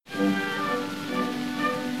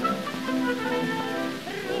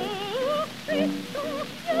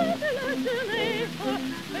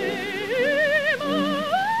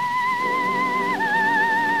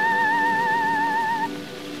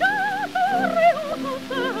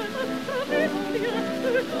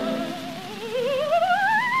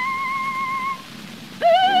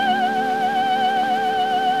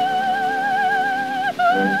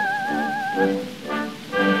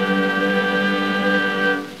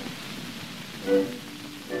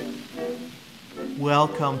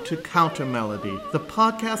welcome to Counter Melody, the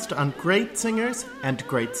podcast on great singers and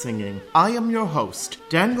great singing. I am your host,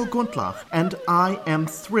 Daniel Gundlach, and I am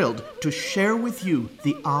thrilled to share with you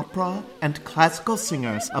the opera and classical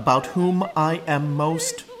singers about whom I am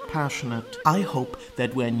most passionate. I hope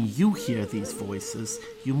that when you hear these voices,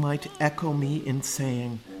 you might echo me in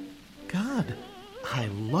saying, God, I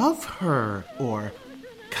love her, or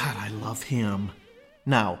God, I love him.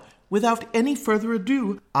 Now, without any further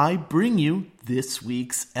ado, I bring you this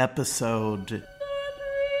week's episode.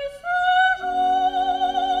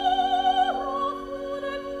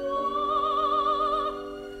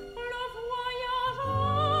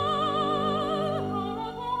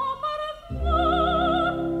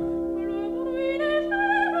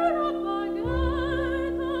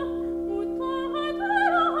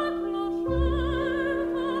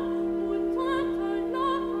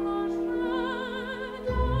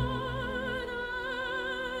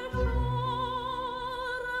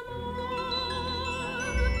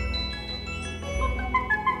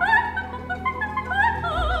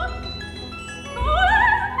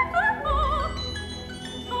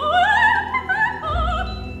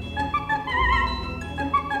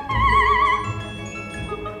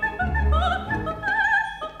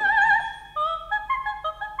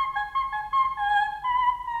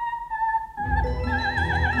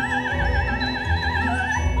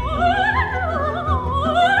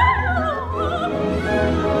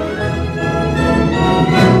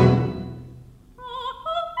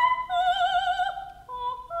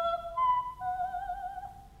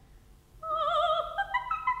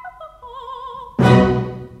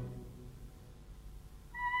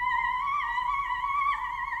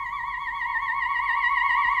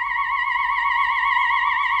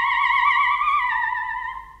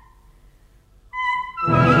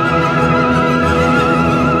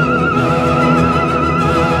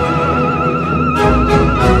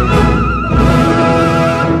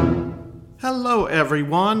 Hello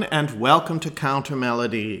everyone, and welcome to Counter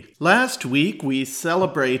Melody. Last week we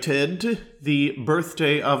celebrated the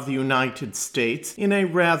birthday of the United States in a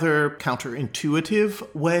rather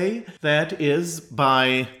counterintuitive way. That is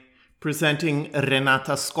by presenting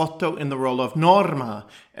Renata Scotto in the role of Norma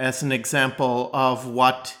as an example of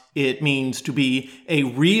what it means to be a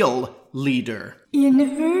real leader. In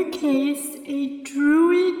her case, a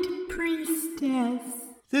druid priestess.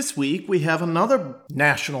 This week, we have another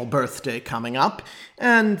national birthday coming up,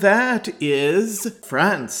 and that is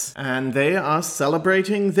France. And they are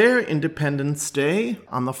celebrating their Independence Day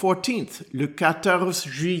on the 14th, le 14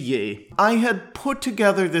 juillet. I had put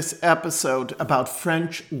together this episode about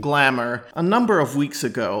French glamour a number of weeks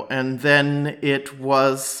ago, and then it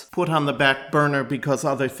was put on the back burner because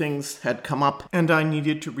other things had come up, and I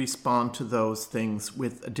needed to respond to those things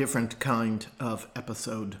with a different kind of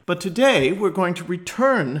episode. But today, we're going to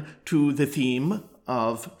return to the theme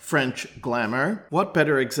of French glamour. What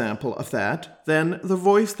better example of that than the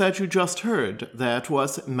voice that you just heard? That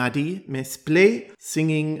was Maddy Mesplé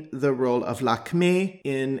singing the role of Lakmé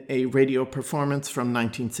in a radio performance from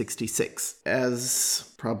 1966.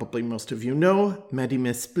 As probably most of you know, Maddy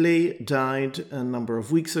Mesplé died a number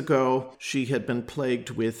of weeks ago. She had been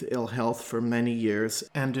plagued with ill health for many years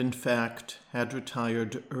and in fact had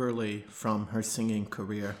retired early from her singing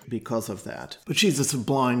career because of that. But she's a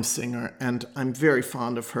sublime singer and I'm very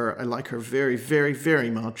fond of her. I like her very, very,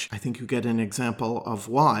 very much. I think you get an example of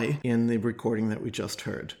why in the recording that we just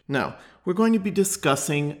heard. Now, we're going to be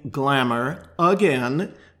discussing glamour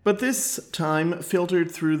again, but this time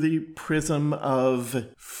filtered through the prism of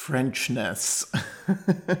Frenchness.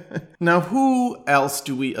 Now, who else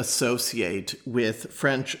do we associate with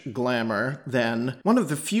French glamour than one of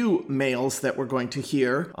the few males that we're going to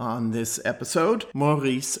hear on this episode,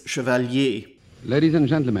 Maurice Chevalier. Ladies and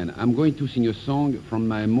gentlemen, I'm going to sing a song from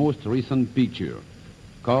my most recent picture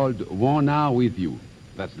called One Hour With You.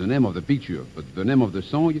 That's the name of the picture, but the name of the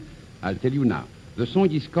song, I'll tell you now. The song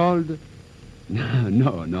is called...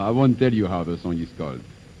 No, I won't tell you how the song is called.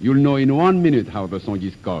 You'll know in 1 minute how the song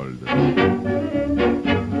is called.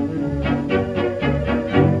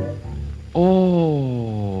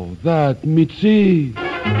 Oh, that Mitzi.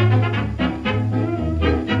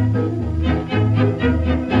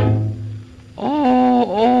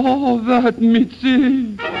 Oh, that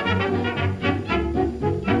Mitzi.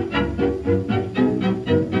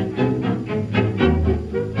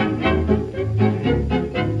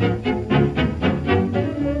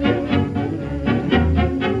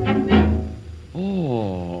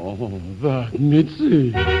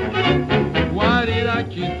 Mitzi. Why did I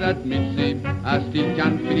kiss that Mitzi? I still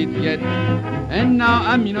can't feel it yet. And now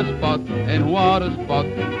I'm in a spot, and what a spot.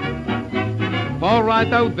 For All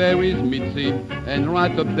right out there is Mitzi, and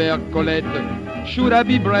right up there Colette. Should I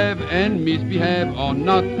be brave and misbehave or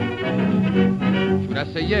not? Should I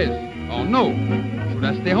say yes or no? Should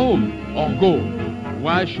I stay home or go?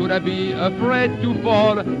 Why should I be afraid to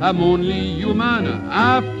fall? I'm only human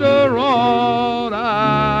after all.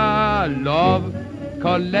 I love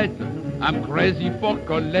Colette. I'm crazy for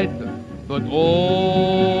Colette. But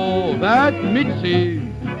oh, that Mitzi.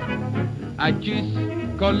 I kiss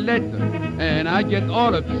Colette and I get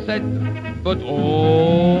all upset. But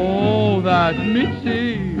oh, that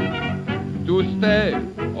Mitzi. To stay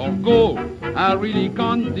or go, I really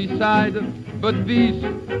can't decide. But this,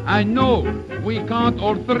 I know, we can't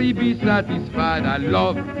all three be satisfied. I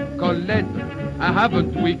love Colette, I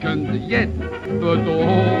haven't weakened yet. But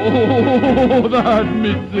oh, that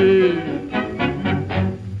Mitzi.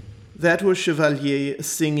 That was Chevalier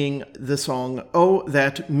singing the song Oh,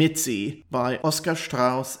 That Mitzi by Oskar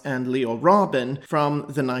Strauss and Leo Robin from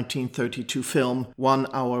the 1932 film 1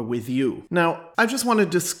 Hour with You. Now, I just want to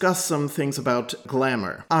discuss some things about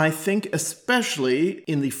glamour. I think especially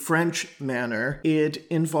in the French manner, it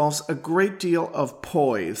involves a great deal of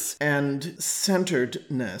poise and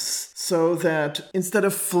centeredness, so that instead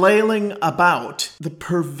of flailing about, the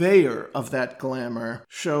purveyor of that glamour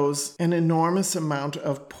shows an enormous amount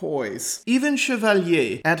of poise. Even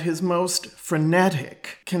Chevalier, at his most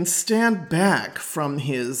frenetic, can stand back from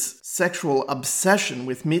his sexual obsession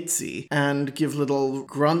with Mitzi and give little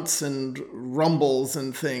grunts and rumbles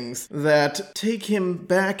and things that take him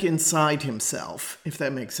back inside himself, if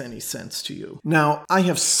that makes any sense to you. Now, I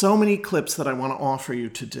have so many clips that I want to offer you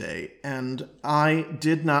today, and I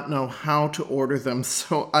did not know how to order them,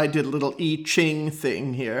 so I did a little I Ching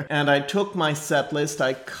thing here, and I took my set list,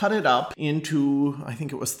 I cut it up into, I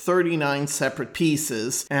think it was 39 separate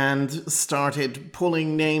pieces, and started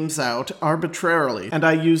pulling names out arbitrarily, and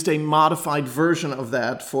I used a modified version of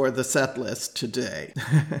that for the set list today.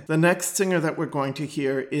 The next singer that we're going to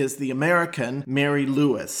hear is the American Mary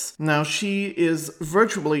Lewis. Now, she is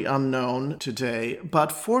virtually unknown today,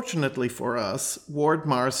 but fortunately for us, Ward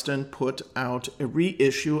Marston put out a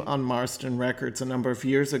reissue on Marston Records a number of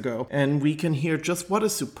years ago, and we can hear just what a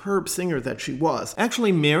superb singer that she was.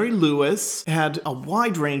 Actually, Mary Lewis had a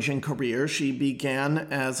wide-ranging career. She began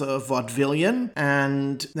as a vaudevillian,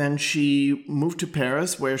 and then she moved to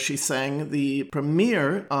Paris, where she sang the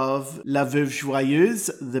premiere of La Veuve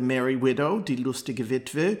Joyeuse, The Merry Widow, Die lustige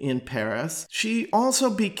Witwe, in Paris. She also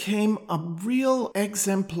became a real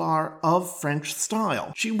exemplar of French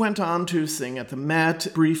style. She went on to sing at the Met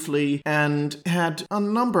briefly and had a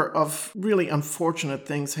number of really unfortunate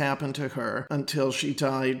things happen to her until she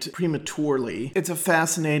died prematurely. It's a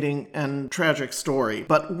fascinating and tragic story,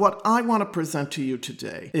 but what I want to present to you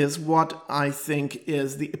today is what I think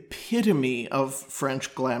is the epitome of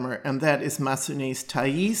French glamour, and that is Massenet's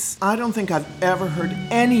Thaïs. I don't think I've ever heard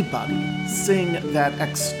anybody sing that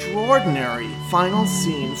extraordinary final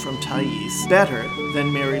scene from Thaïs better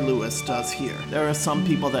than Mary Lewis does here. There are some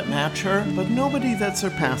people that match her, but nobody that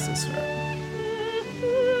surpasses her.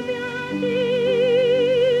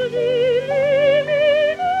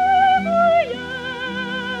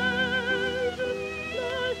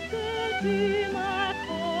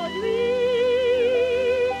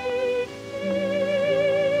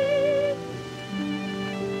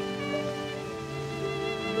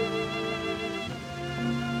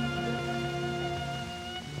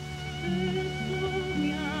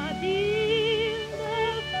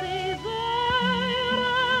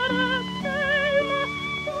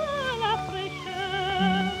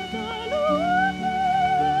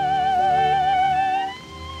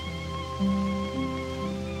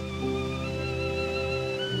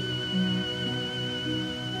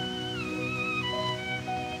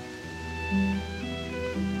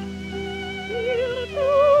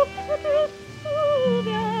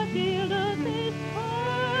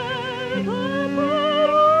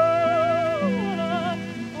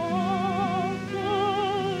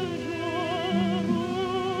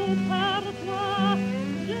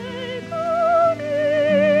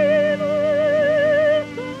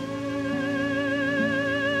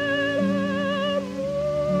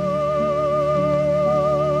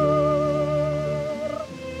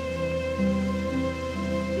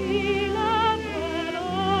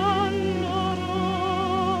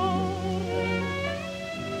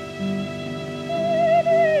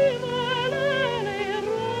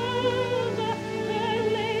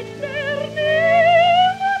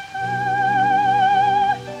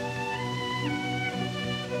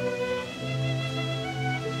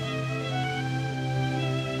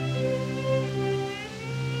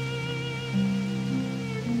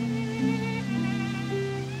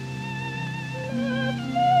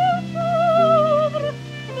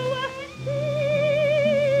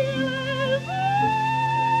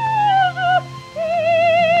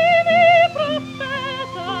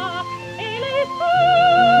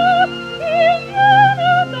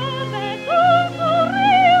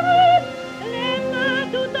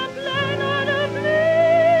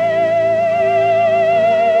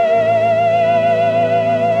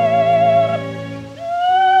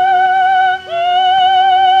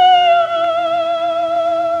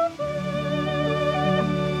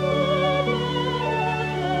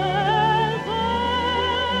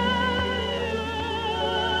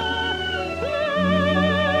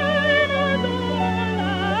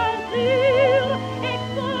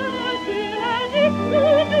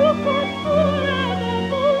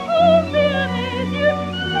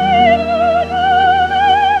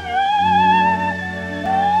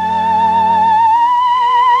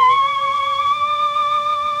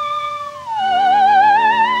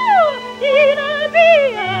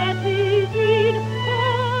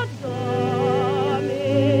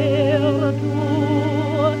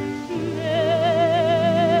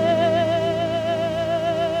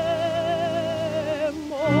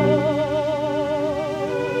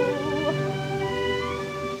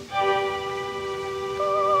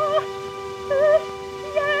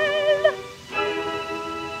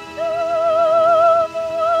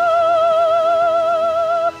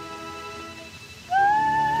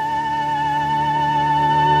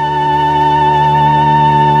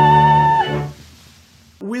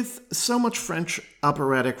 so much French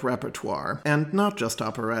operatic repertoire, and not just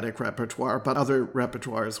operatic repertoire, but other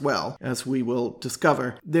repertoire as well, as we will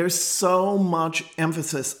discover. There's so much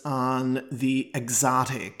emphasis on the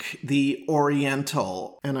exotic, the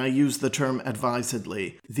oriental, and I use the term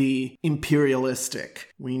advisedly, the imperialistic.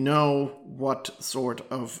 We know what sort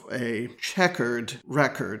of a checkered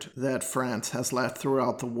record that France has left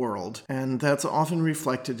throughout the world, and that's often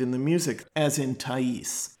reflected in the music, as in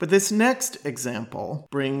Thais. But this next example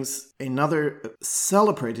brings another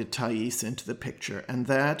celebrated Thais into the picture, and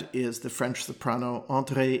that is the French soprano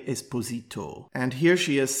Andrée Esposito. And here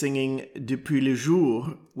she is singing Depuis le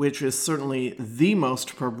jour, which is certainly the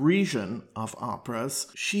most Parisian of operas.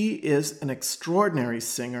 She is an extraordinary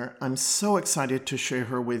singer. I'm so excited to share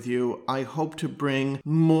her with you. I hope to bring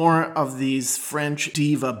more of these French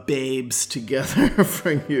diva babes together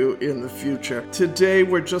for you in the future. Today,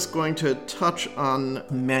 we're just going to touch on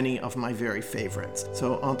many of my very favorites.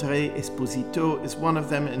 So Andrée Esposito is one of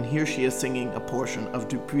them, and here she is singing a portion of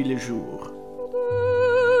Depuis le jour.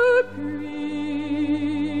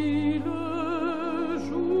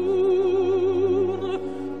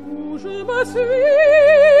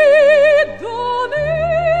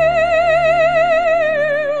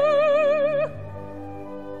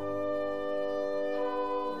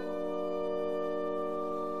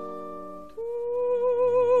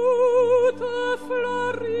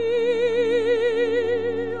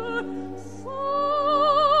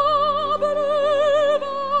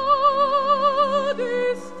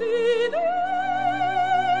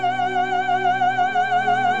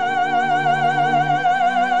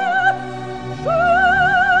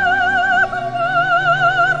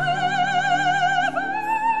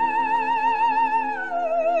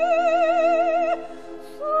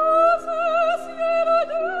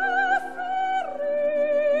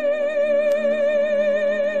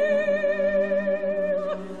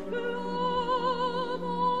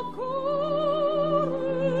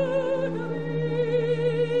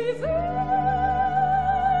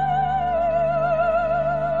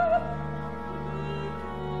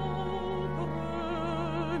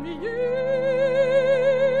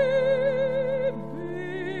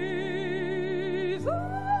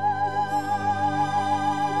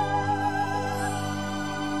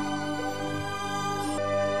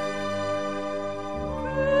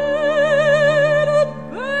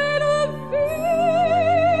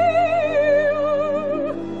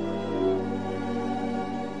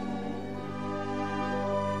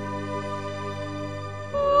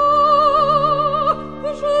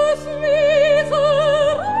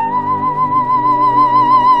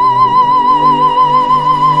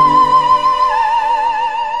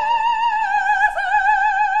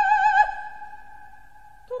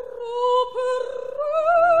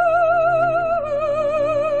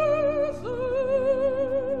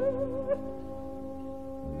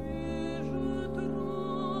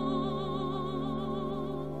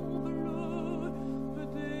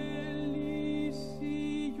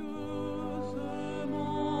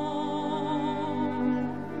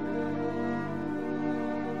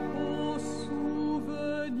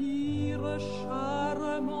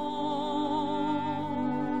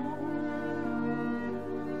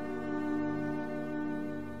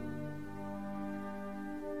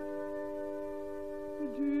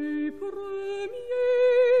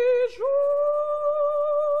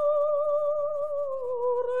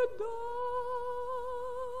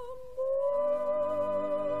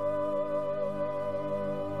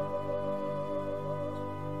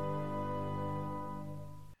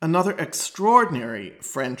 Another extraordinary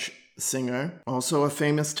French singer, also a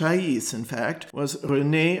famous Thais, in fact, was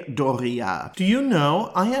René Doria. Do you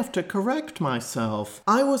know, I have to correct myself.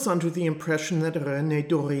 I was under the impression that René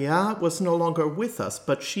Doria was no longer with us,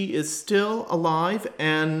 but she is still alive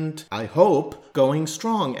and, I hope, going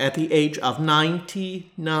strong at the age of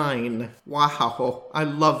 99. Wow, I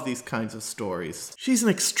love these kinds of stories. She's an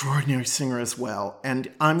extraordinary singer as well, and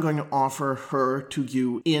I'm going to offer her to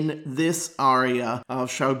you in this aria of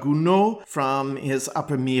Charles Gounod from his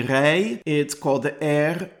opera Mireille. It's called the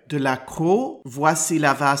Air de la Crau, Voici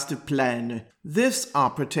la vaste plaine. This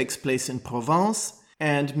opera takes place in Provence,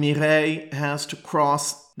 and Mireille has to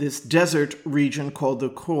cross this desert region called the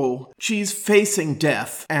Crau. She's facing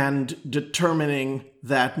death and determining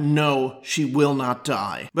that no, she will not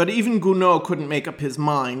die. But even Gounod couldn't make up his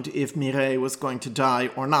mind if Mireille was going to die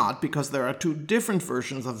or not, because there are two different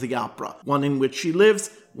versions of the opera, one in which she lives,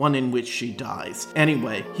 one in which she dies.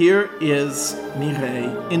 Anyway, here is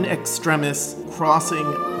Mireille in extremis crossing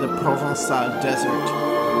the Provençal desert.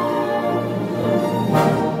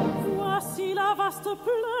 Voici la vaste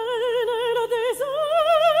plaine et le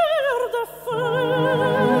désert de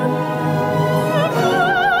feu.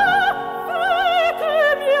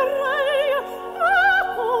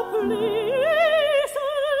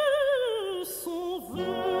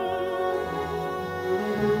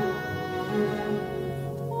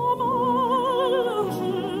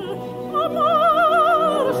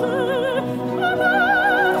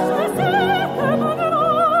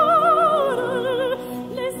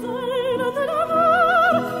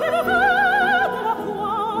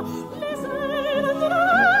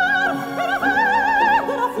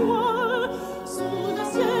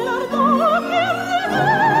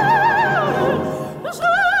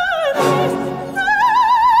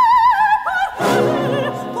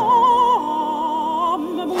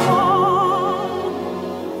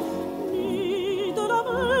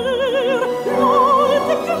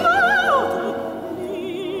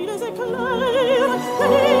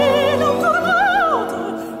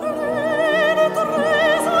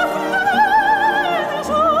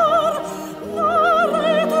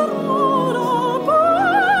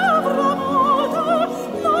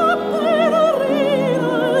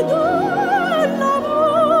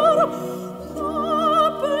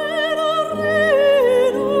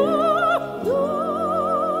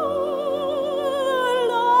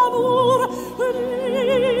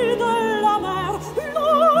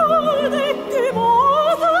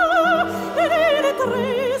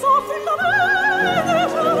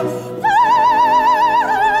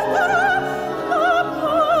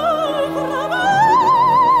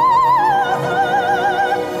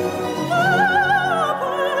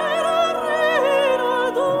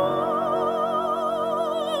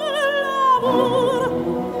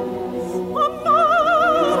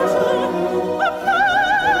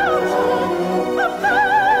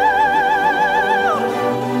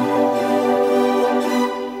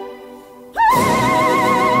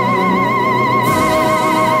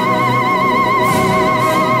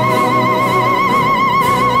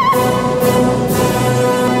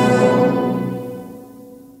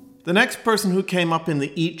 The next person who came up in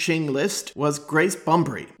the I Ching list was Grace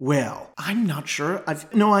Bumbry. Well, I'm not sure.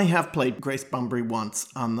 I have played Grace Bumbry once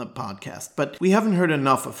on the podcast, but we haven't heard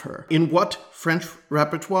enough of her. In what French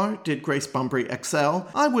repertoire did Grace Bumbry excel?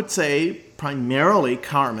 I would say primarily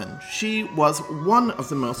Carmen. She was one of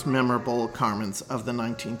the most memorable Carmens of the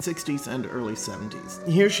 1960s and early 70s.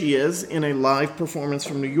 Here she is in a live performance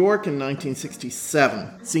from New York in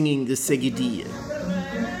 1967, singing the Seguidille.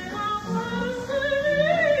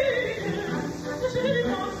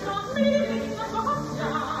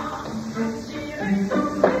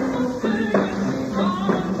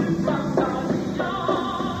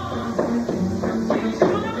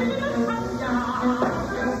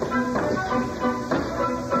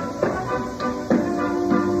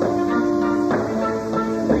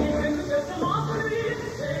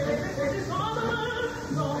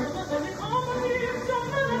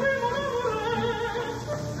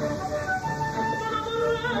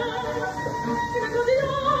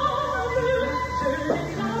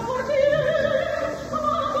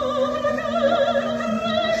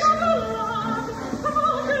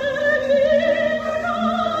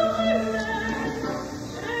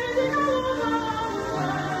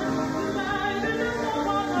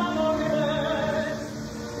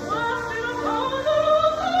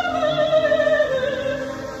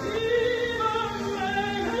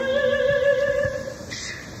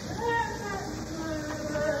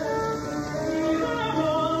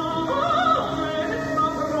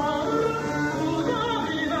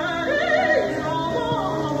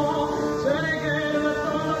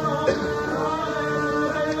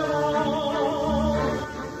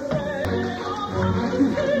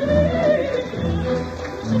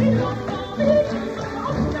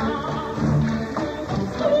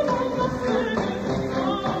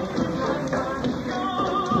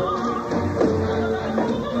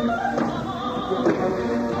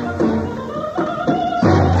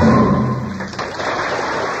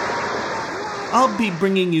 I'll be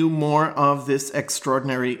bringing you more of this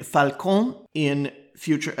extraordinary Falcon in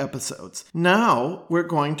future episodes. Now we're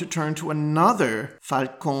going to turn to another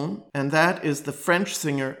Falcon, and that is the French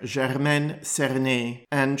singer Germaine Cerné,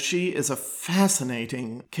 and she is a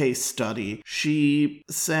fascinating case study. She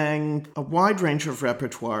sang a wide range of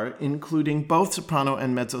repertoire, including both soprano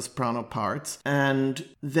and mezzo-soprano parts, and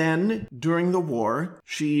then during the war,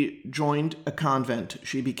 she joined a convent.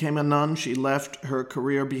 She became a nun. She left her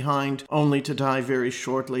career behind, only to die very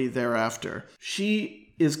shortly thereafter. She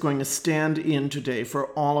is going to stand in today for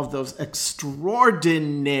all of those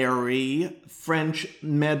extraordinary French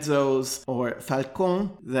mezzos or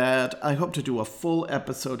falcons that I hope to do a full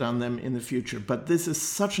episode on them in the future. But this is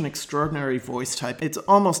such an extraordinary voice type. It's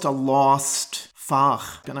almost a lost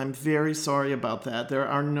Fach, and I'm very sorry about that. There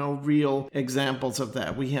are no real examples of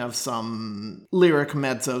that. We have some lyric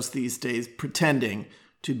mezzos these days pretending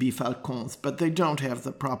to be falcons, but they don't have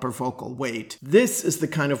the proper vocal weight. This is the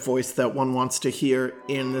kind of voice that one wants to hear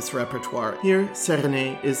in this repertoire. Here,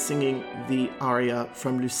 Cerné is singing the aria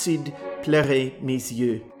from Lucide, Pleurez mes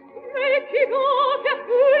yeux.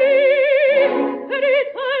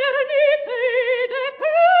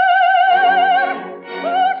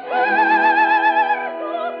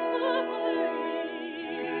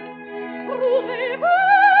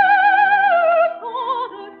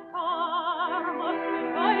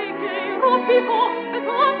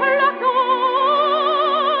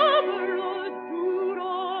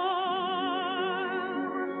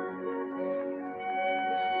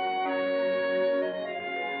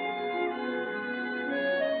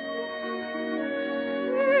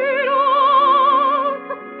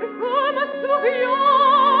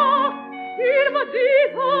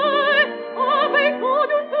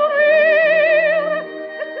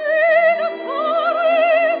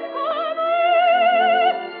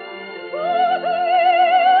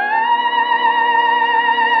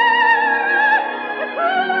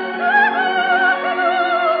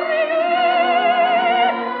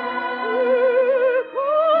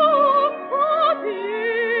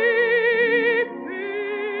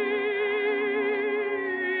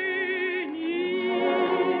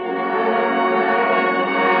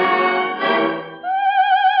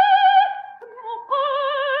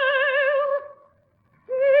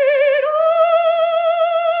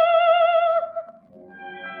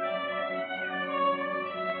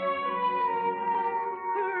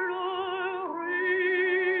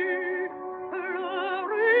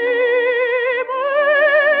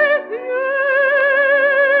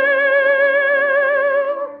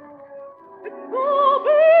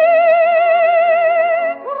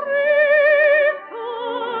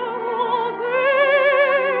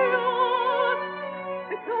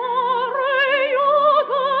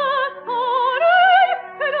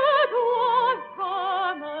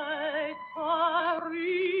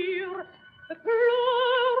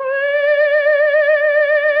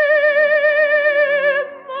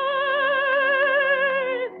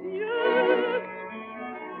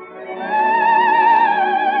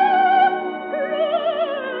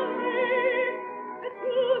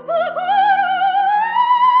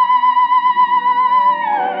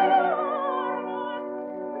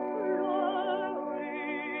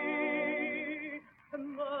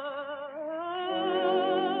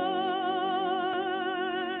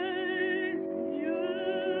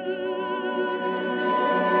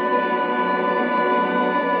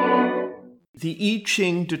 I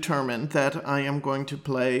Ching determined that I am going to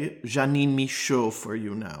play Jeanine Michaud for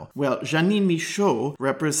you now. Well, Jeanine Michaud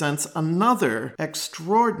represents another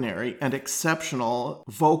extraordinary and exceptional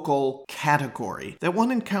vocal category that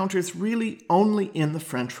one encounters really only in the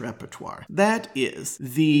French repertoire. That is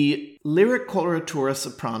the lyric coloratura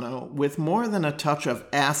soprano with more than a touch of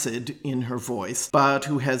acid in her voice, but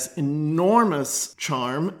who has enormous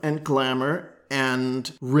charm and glamour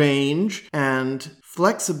and range and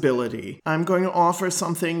flexibility. I'm going to offer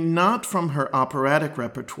something not from her operatic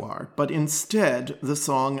repertoire, but instead the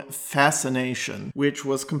song Fascination, which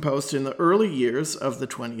was composed in the early years of the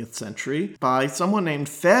 20th century by someone named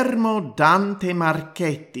Fermo Dante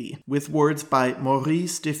Marchetti, with words by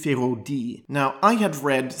Maurice de Feraudy. Now, I had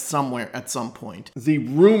read somewhere at some point the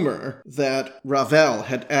rumor that Ravel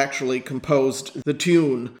had actually composed the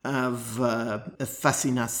tune of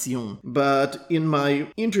Fascination, but in my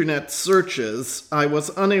internet searches, I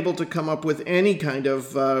was unable to come up with any kind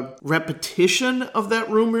of repetition of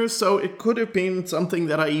that rumor, so it could have been something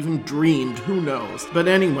that I even dreamed, who knows. But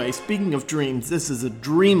anyway, speaking of dreams, this is a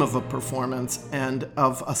dream of a performance and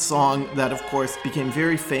of a song that, of course, became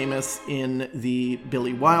very famous in the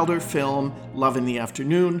Billy Wilder film Love in the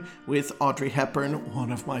Afternoon with Audrey Hepburn,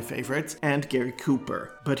 one of my favorites, and Gary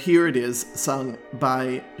Cooper. But here it is, sung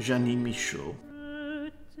by Jeanine Michaud.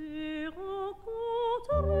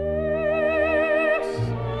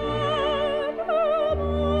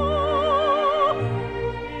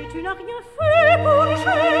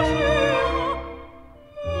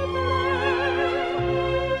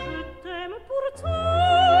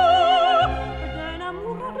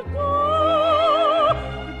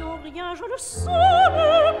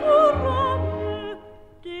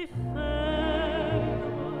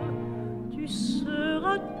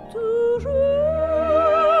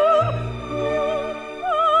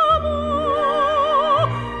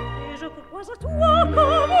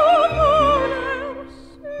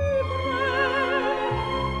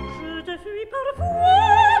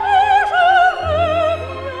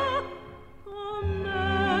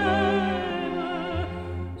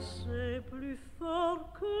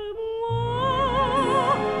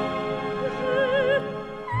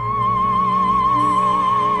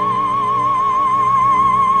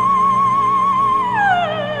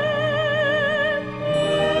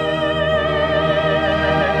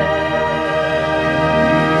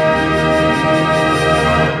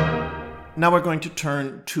 Now we're going to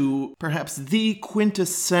turn to perhaps the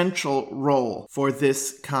quintessential role for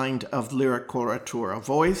this kind of lyric coloratura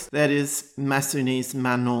voice, that is Massenet's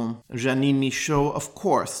Manon. Jeanine Michaud, of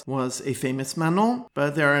course, was a famous Manon,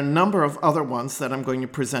 but there are a number of other ones that I'm going to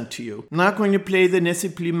present to you. I'm not going to play the Ne c'est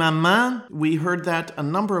plus ma main. We heard that a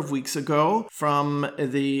number of weeks ago from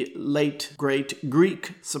the late, great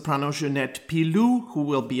Greek soprano Jeanette Pilou, who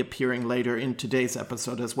will be appearing later in today's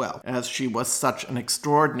episode as well, as she was such an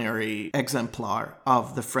extraordinary exemplar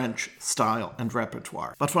of the French style and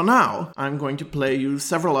repertoire. But for now, I'm going to play you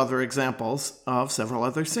several other examples of several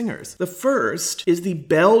other singers. The first is the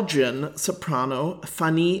Belgian soprano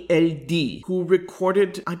Fanny Eldy, who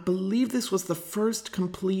recorded, I believe this was the first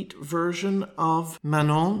complete version of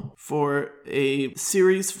Manon for a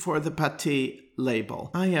series for the Pathé label.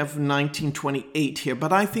 I have 1928 here,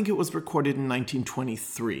 but I think it was recorded in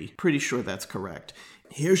 1923. Pretty sure that's correct.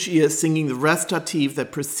 Here she is singing the recitative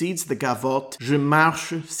that precedes the gavotte, Je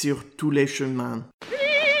marche sur tous les chemins.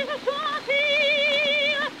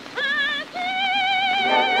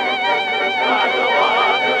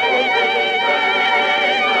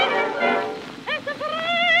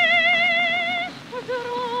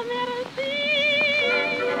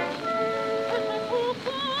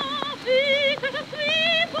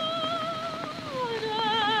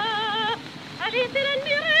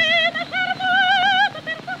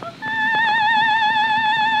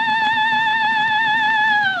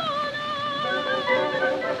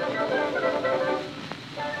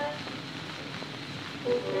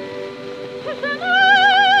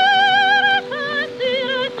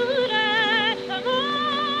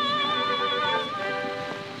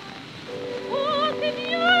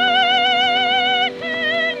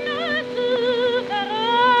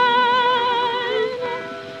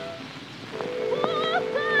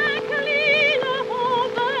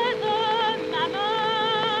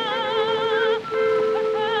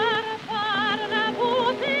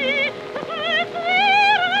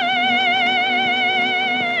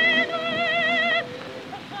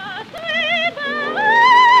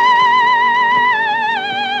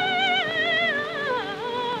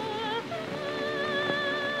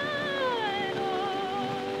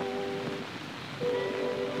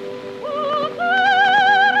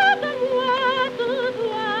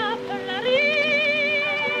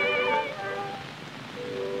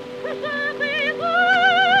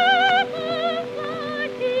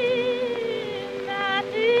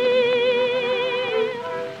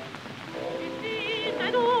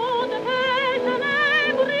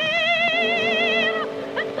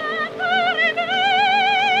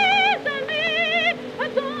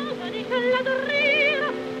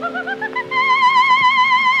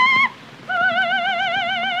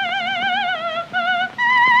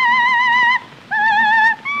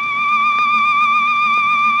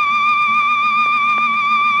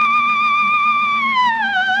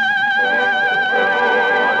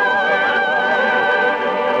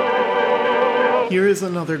 Here is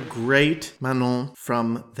another great Manon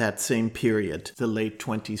from that same period, the late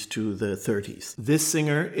 20s to the 30s. This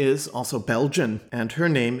singer is also Belgian, and her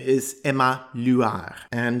name is Emma Luard.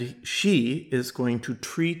 And she is going to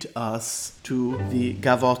treat us to the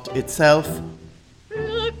gavotte itself.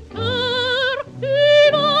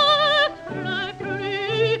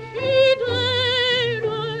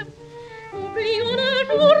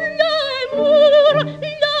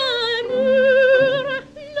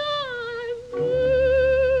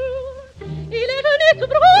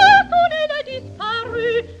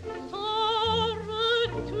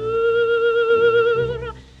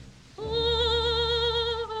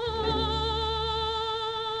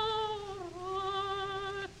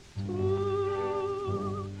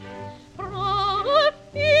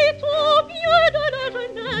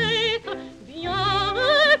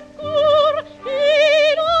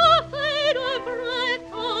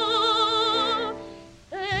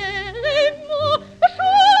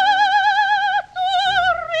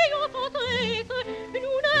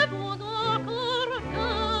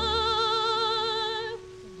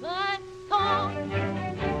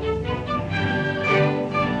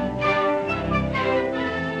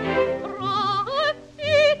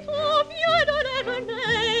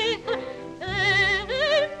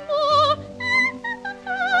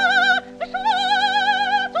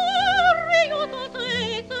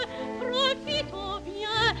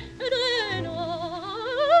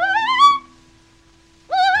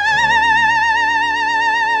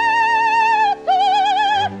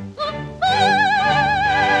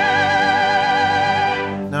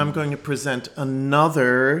 I'm going to present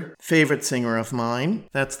another favorite singer of mine.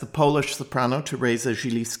 That's the Polish soprano Teresa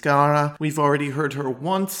Ziliskara. We've already heard her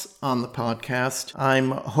once on the podcast.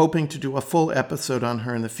 I'm hoping to do a full episode on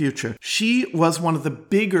her in the future. She was one of the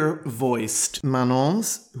bigger voiced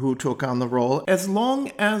Manons who took on the role. As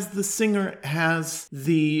long as the singer has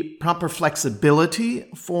the proper flexibility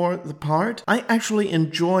for the part, I actually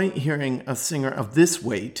enjoy hearing a singer of this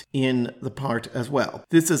weight in the part as well.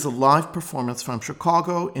 This is a live performance from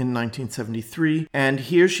Chicago in 1973, and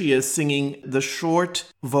here she is singing the short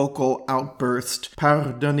vocal outburst,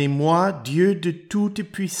 Pardonnez-moi, Dieu de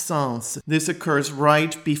toute puissance. This occurs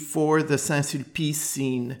right before the Saint-Sulpice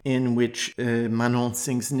scene in which Manon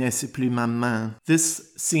sings Ne c'est plus ma main.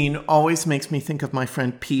 This scene always makes me think of my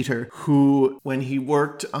friend Peter, who, when he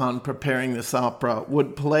worked on preparing this opera,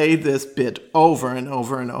 would play this bit over and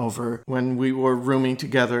over and over when we were rooming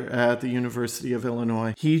together at the University of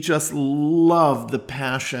Illinois. He just loved the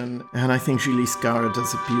passion, and I think Ziliskara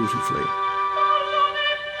does it beautifully.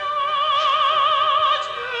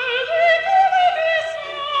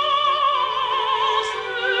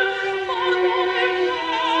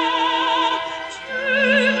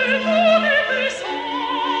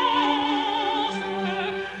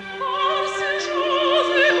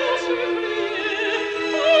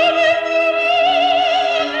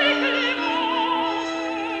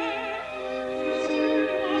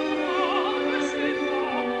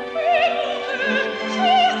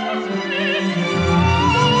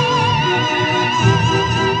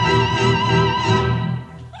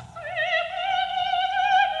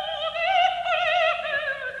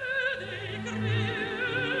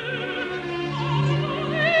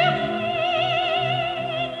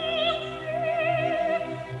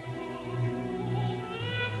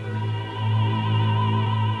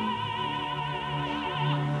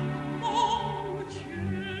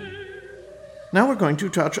 Now we're going to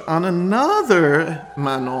touch on another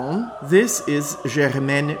Manon. This is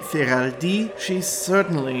Germaine Ferraldi. She's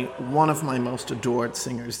certainly one of my most adored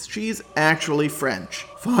singers. She's actually French.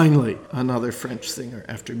 Finally, another French singer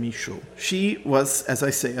after Michaud. She was, as I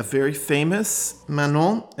say, a very famous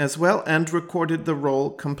Manon as well, and recorded the role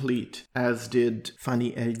complete, as did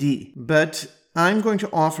Fanny Eldy. But I'm going to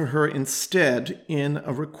offer her instead in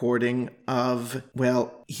a recording of,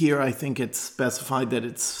 well, here I think it's specified that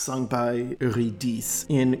it's sung by Eurydice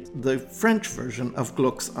in the French version of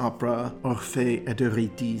Gluck's opera Orphée et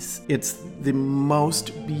Eurydice. It's the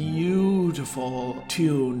most beautiful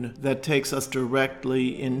tune that takes us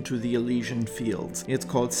directly into the Elysian fields. It's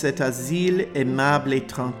called Cet asile aimable et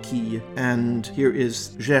tranquille, and here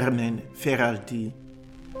is Germaine Ferraldi.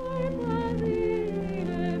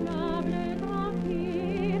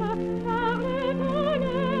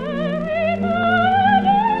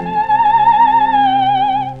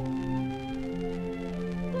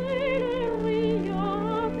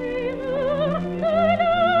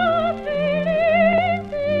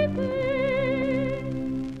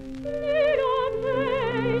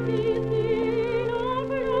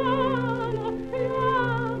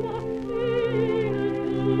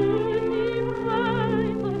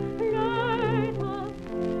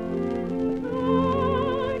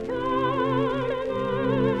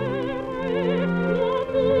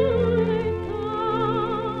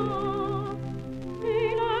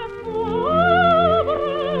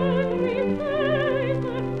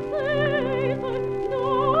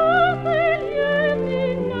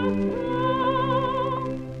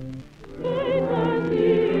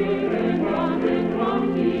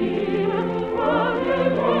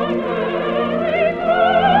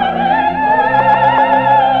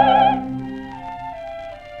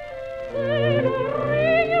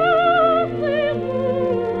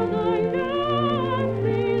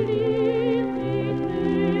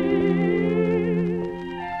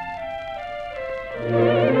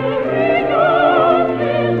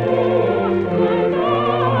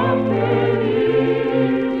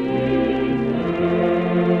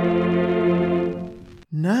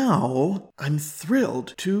 Now, I'm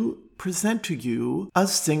thrilled to present to you a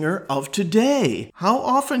singer of today. How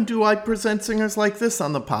often do I present singers like this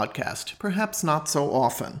on the podcast? Perhaps not so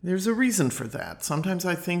often. There's a reason for that. Sometimes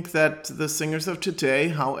I think that the singers of today,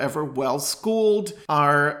 however well-schooled,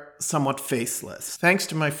 are somewhat faceless. Thanks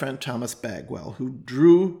to my friend Thomas Bagwell, who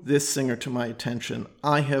drew this singer to my attention,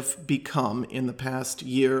 I have become, in the past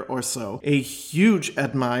year or so, a huge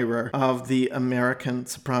admirer of the American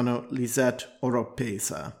soprano Lisette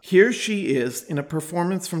Oropesa. Here she is in a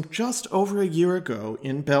performance from just over a year ago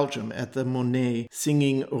in Belgium at the Monet,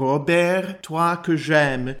 singing Robert, toi que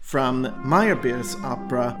j'aime from Meyerbeer's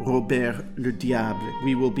opera Robert le Diable.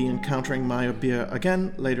 We will be encountering Meyerbeer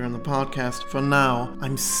again later in the podcast. For now,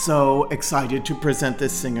 I'm so excited to present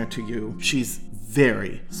this singer to you. She's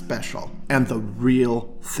very special and the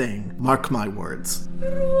real thing. Mark my words.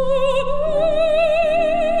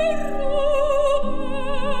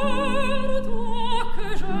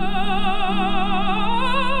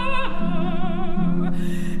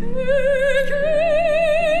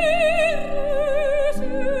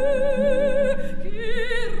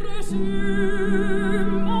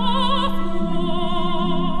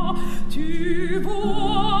 Tu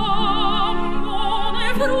vois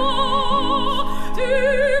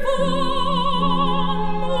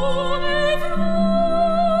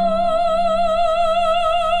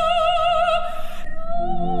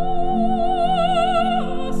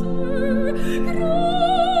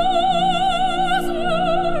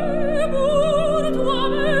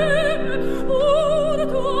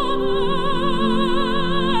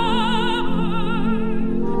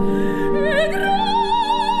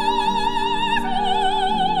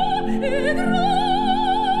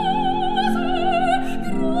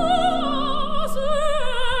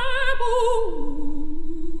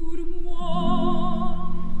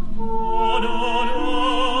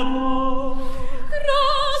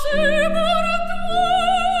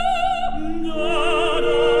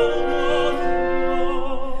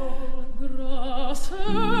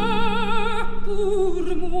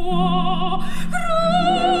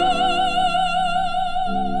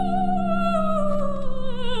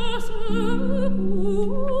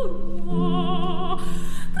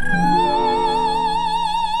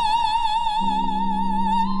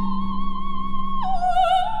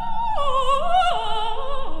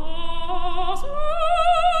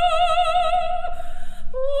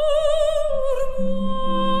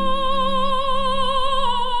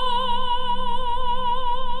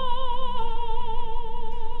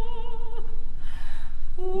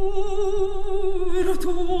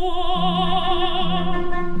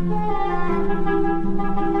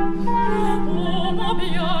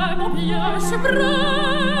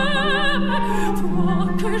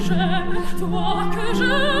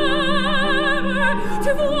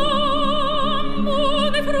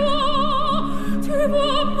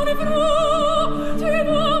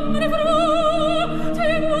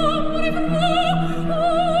mon effroi,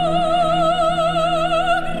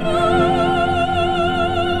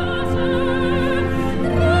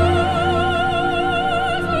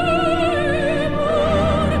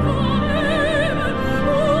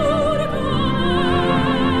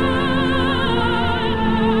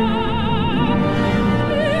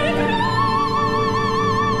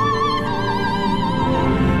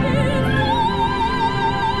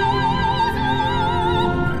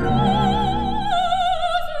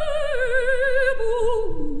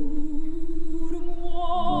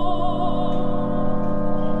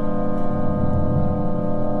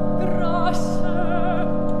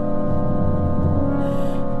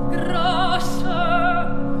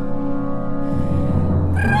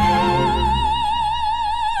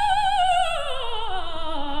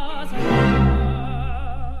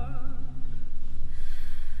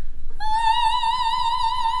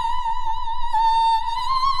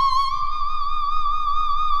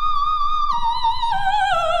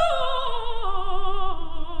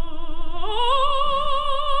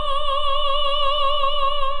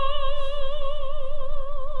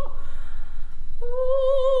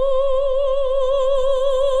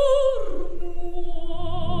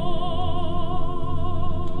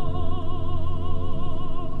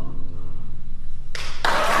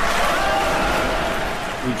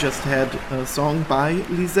 We just had a song by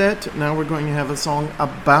Lisette. Now we're going to have a song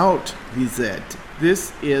about Lisette.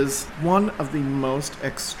 This is one of the most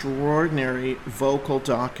extraordinary vocal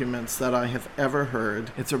documents that I have ever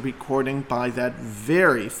heard. It's a recording by that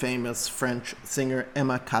very famous French singer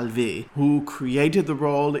Emma Calvé, who created the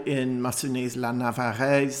role in Massenet's La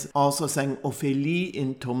Navarraise, also sang Ophélie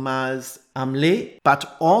in Thomas' Hamlet,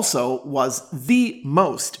 but also was the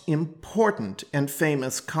most important and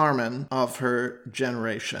famous Carmen of her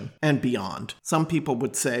generation and beyond. Some people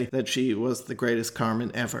would say that she was the greatest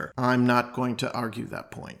Carmen ever. I'm not going to argue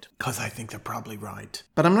that point, because I think they're probably right.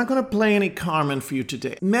 But I'm not going to play any Carmen for you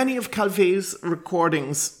today. Many of Calvé's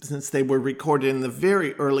recordings, since they were recorded in the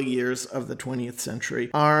very early years of the 20th century,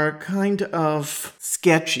 are kind of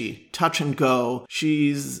sketchy, touch and go.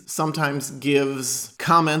 She sometimes gives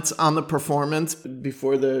comments on the performance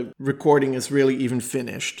before the recording is really even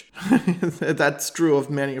finished. That's true of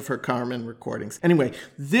many of her Carmen recordings. Anyway,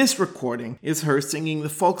 this recording is her singing the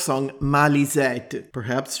folk song Ma Lisette.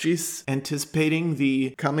 Perhaps she's anticipating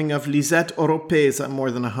the coming of Lisette Oropesa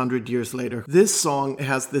more than 100 years later. This song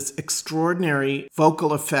has this extraordinary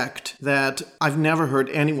vocal effect that I've never heard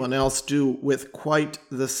anyone else do with quite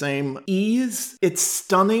the same ease. It's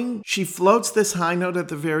stunning. She floats this high note at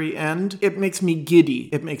the very end. It makes me giddy.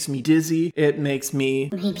 It makes me dizzy. It makes me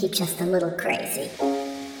maybe just a little crazy.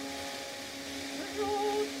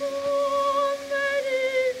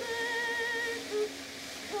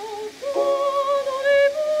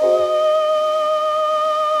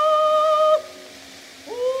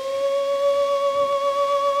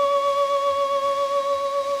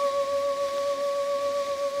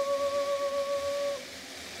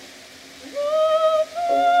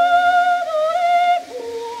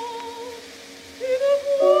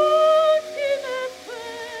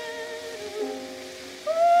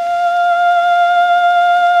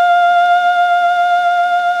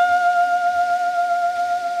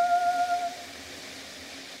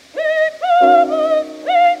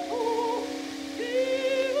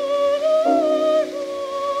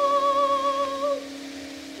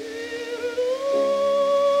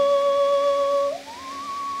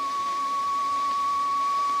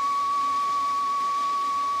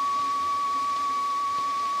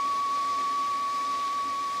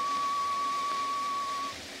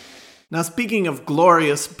 Now, speaking of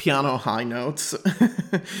glorious piano high notes,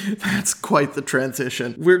 that's quite the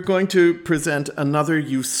transition. We're going to present another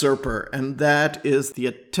usurper, and that is the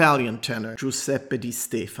Italian tenor, Giuseppe Di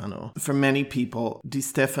Stefano. For many people, Di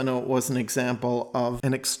Stefano was an example of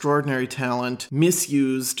an extraordinary talent,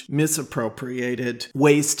 misused, misappropriated,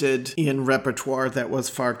 wasted in repertoire that was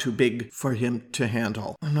far too big for him to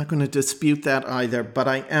handle. I'm not going to dispute that either, but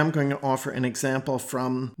I am going to offer an example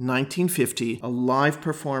from 1950, a live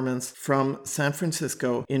performance from San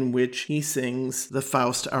Francisco in which he sings the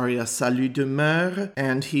Faust aria Salut demeure,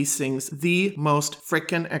 and he sings the most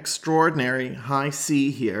frickin' extraordinary high C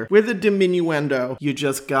here with a diminuendo. You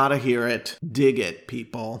just gotta hear it. Dig it,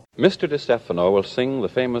 people. Mr. Di Stefano will sing the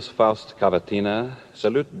famous Faust cavatina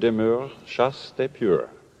Salut demeure, chaste et pure.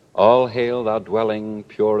 All hail thou dwelling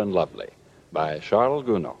pure and lovely, by Charles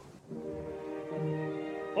Gounod.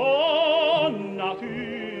 Oh,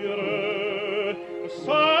 nature,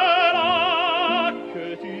 c'est-là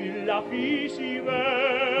que tu la fis si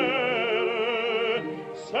belle,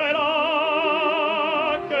 c'est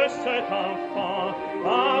là que cet enfant a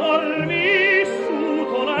dormi sous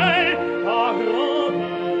ton aile, a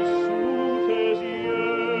grandi sous tes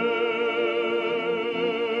yeux.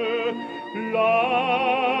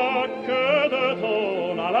 Là que de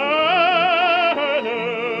ton haleine,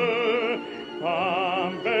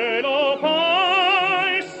 enveloppant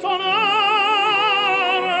son âme,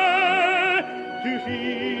 tu fis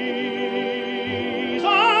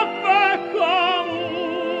avec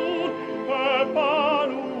amour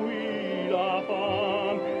épanouie la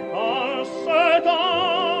femme en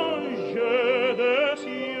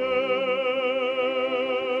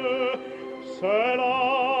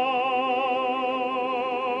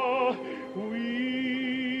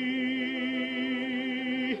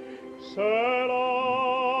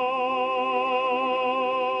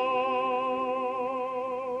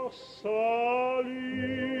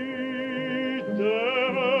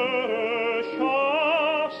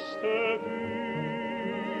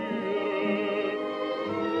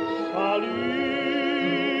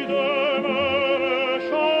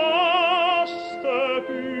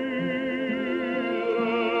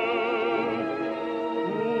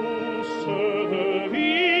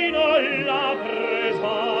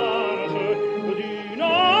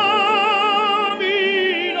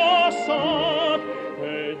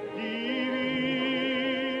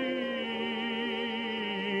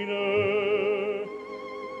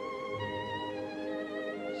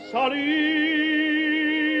Salut,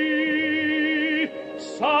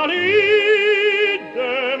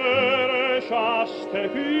 demeure chaste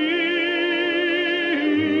pure,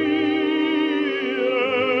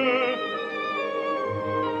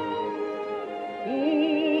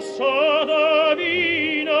 où se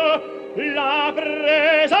devine la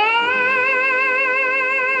présence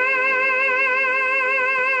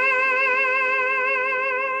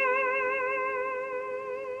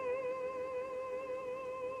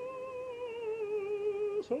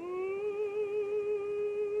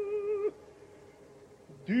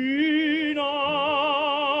d'une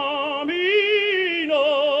âme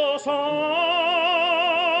innocente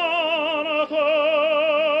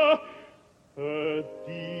et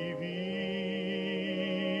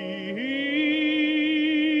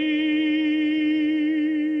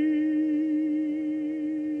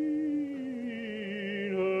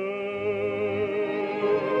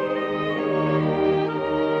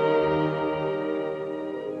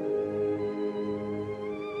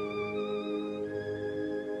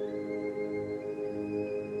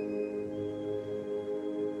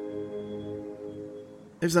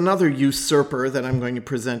There's another usurper that I'm going to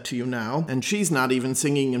present to you now, and she's not even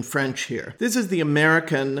singing in French here. This is the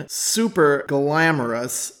American super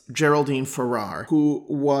glamorous Geraldine Farrar, who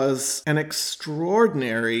was an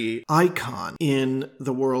extraordinary icon in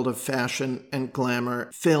the world of fashion and glamour,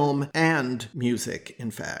 film and music,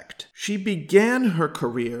 in fact. She began her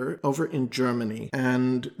career over in Germany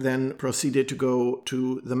and then proceeded to go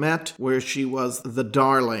to the Met, where she was the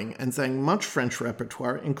darling and sang much French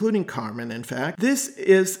repertoire, including Carmen, in fact. This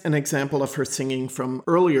is an example of her singing from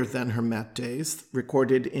earlier than her Met days,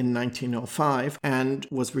 recorded in 1905 and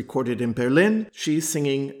was recorded in Berlin. She's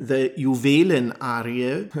singing the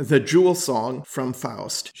Juwelen-Arie, the jewel song from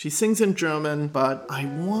Faust. She sings in German, but I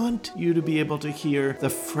want you to be able to hear the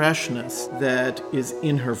freshness that is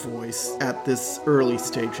in her voice at this early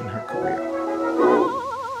stage in her career.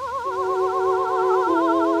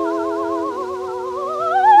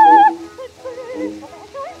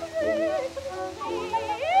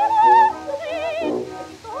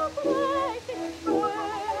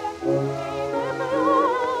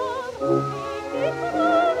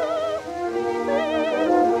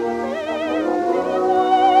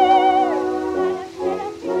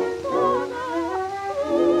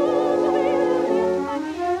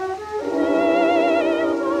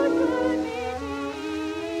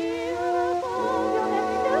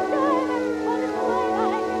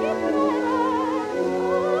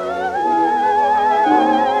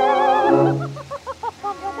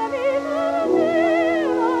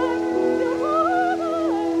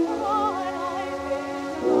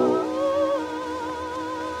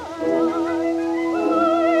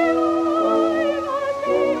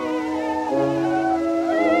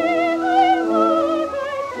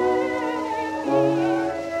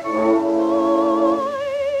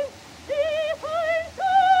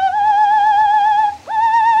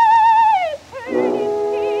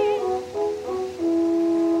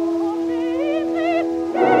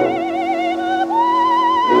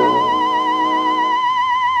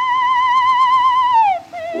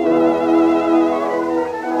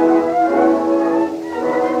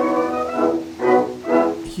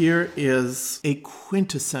 Here is a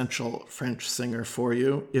quintessential French singer for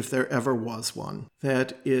you, if there ever was one.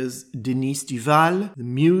 That is Denise Duval, the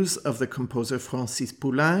muse of the composer Francis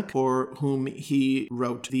Poulenc, for whom he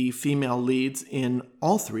wrote the female leads in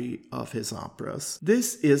all three of his operas.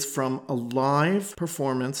 This is from a live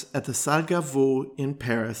performance at the Salle Gaveau in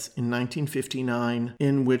Paris in 1959,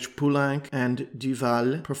 in which Poulenc and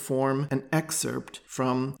Duval perform an excerpt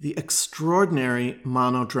from the extraordinary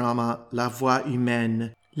monodrama La Voix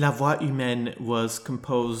Humaine. La Voix Humaine was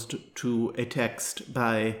composed to a text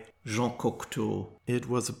by Jean Cocteau. It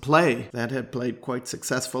was a play that had played quite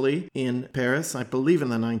successfully in Paris, I believe in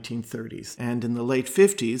the 1930s. And in the late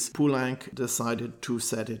 50s, Poulenc decided to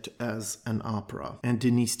set it as an opera. And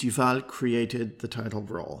Denise Duval created the title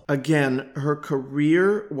role. Again, her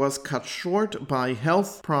career was cut short by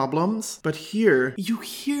health problems, but here you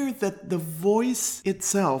hear that the voice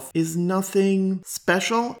itself is nothing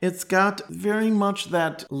special. It's got very much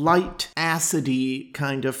that light, acidy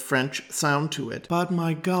kind of French sound to it. But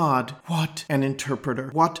my God, what an interpreter.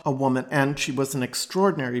 What a woman. And she was an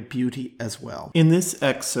extraordinary beauty as well. In this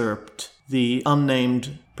excerpt, the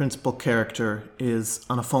unnamed principal character is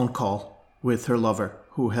on a phone call with her lover,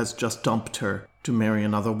 who has just dumped her. to marry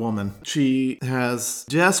another woman. She has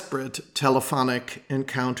desperate telephonic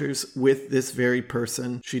encounters with this very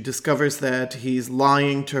person. She discovers that he's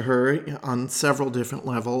lying to her on several different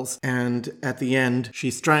levels, and at the end,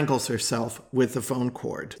 she strangles herself with the phone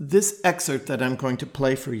cord. This excerpt that I'm going to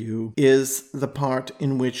play for you is the part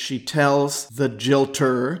in which she tells the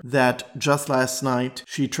jilter that just last night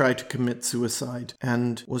she tried to commit suicide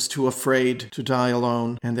and was too afraid to die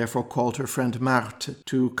alone, and therefore called her friend Marthe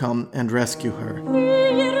to come and rescue her.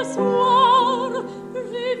 Hier soir,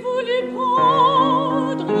 j'ai voulu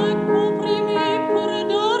prendre un comprimé pour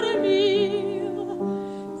dormir.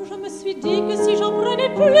 Je me suis dit que si j'en prenais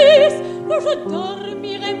plus, je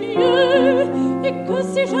dormirais mieux. Et que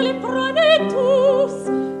si je les prenais tous,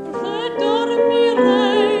 je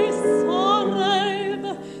dormirais sans rêve,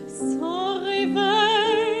 sans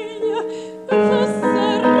réveil. Je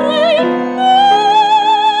serais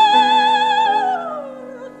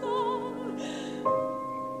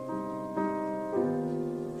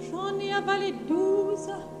J'en ai avalé 12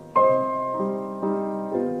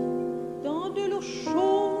 dans de l'eau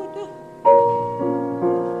chaude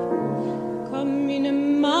comme une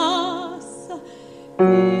masse et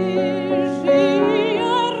j'ai eu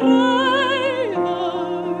un rêve.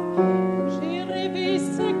 J'ai rêvé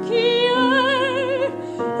ce qui est.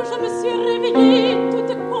 Je me suis réveillée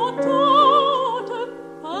toute contente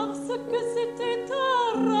parce que c'était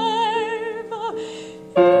un rêve.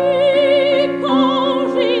 Et quand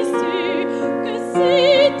j'ai su que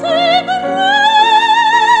c'était vrai,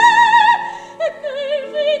 que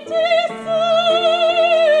j'étais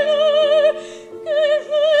seule, que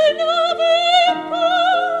je n'avais pas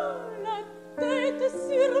la tête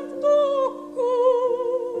sur ton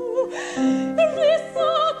cou, j'ai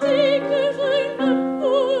senti que je ne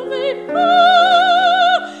pouvais pas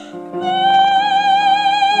vivre.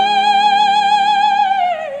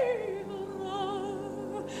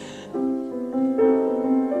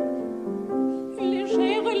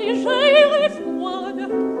 Légère et froide,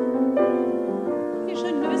 et je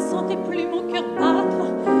ne sentais plus mon cœur battre,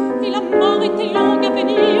 et la mort était longue à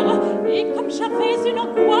venir, et comme j'avais une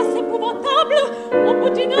angoisse épouvantable, au bout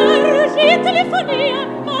d'une heure, j'ai téléphoné à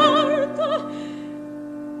Marthe.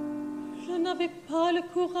 Je n'avais pas le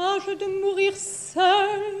courage de mourir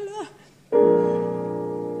seule.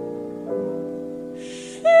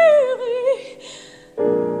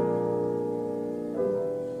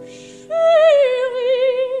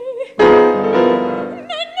 Chérie,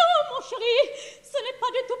 mais non, mon chéri, ce n'est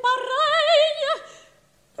pas du tout pareil.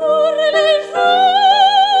 Pour les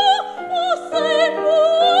gens, on se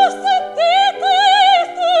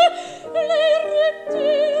déteste. Les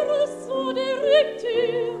ruptures sont des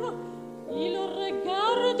ruptures. Ils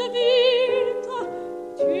regardent vite.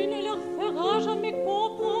 Tu ne leur feras jamais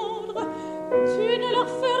comprendre. Tu ne leur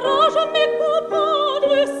feras jamais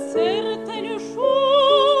comprendre certaines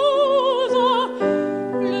choses.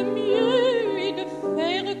 Le mieux est de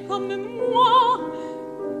faire comme moi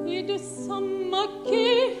et de s'en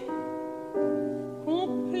moquer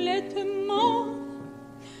complètement.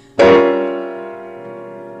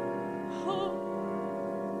 Oh,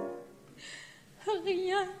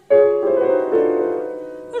 rien.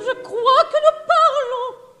 Je crois que nous parlons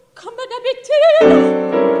comme d'habitude.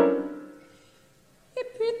 Et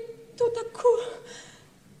puis, tout à coup,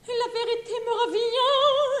 la vérité me revient.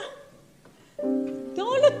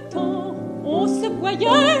 Dans le temps, on se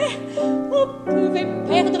voyait, on pouvait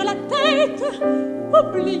perdre la tête,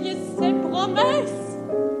 oublier ses promesses,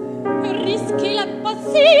 risquer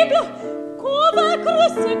l'impossible, convaincre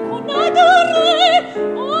ceux qu'on adorait,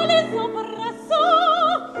 en les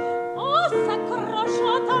embrassant, en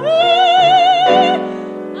s'accrochant à eux.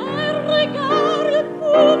 Un regard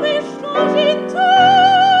pouvait changer tout.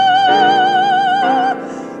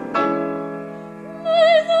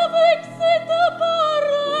 Mais avec cet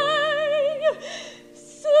appareil,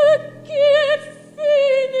 ce qui est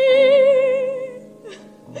fini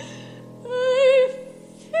est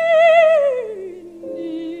fini.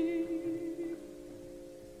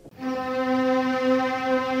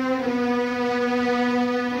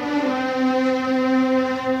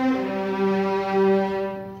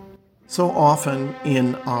 So often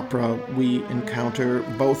in opera, we encounter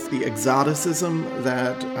both the exoticism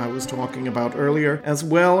that I was talking about earlier, as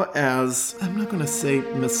well as, I'm not going to say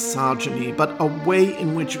misogyny, but a way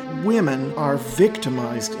in which women are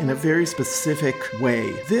victimized in a very specific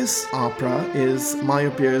way. This opera is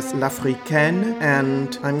Meyerbeer's L'Africaine,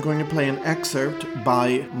 and I'm going to play an excerpt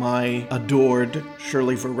by my adored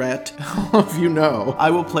Shirley Verrett. All of you know,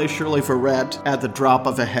 I will play Shirley Verrett at the drop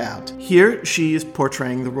of a hat. Here, she is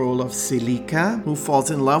portraying the role of Celica, who falls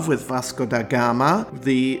in love with Vasco da Gama,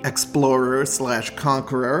 the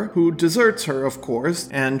explorer/conqueror, who deserts her, of course,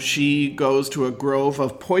 and she goes to a grove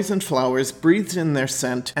of poisoned flowers, breathes in their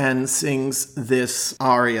scent, and sings this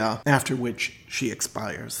aria, after which she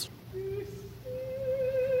expires.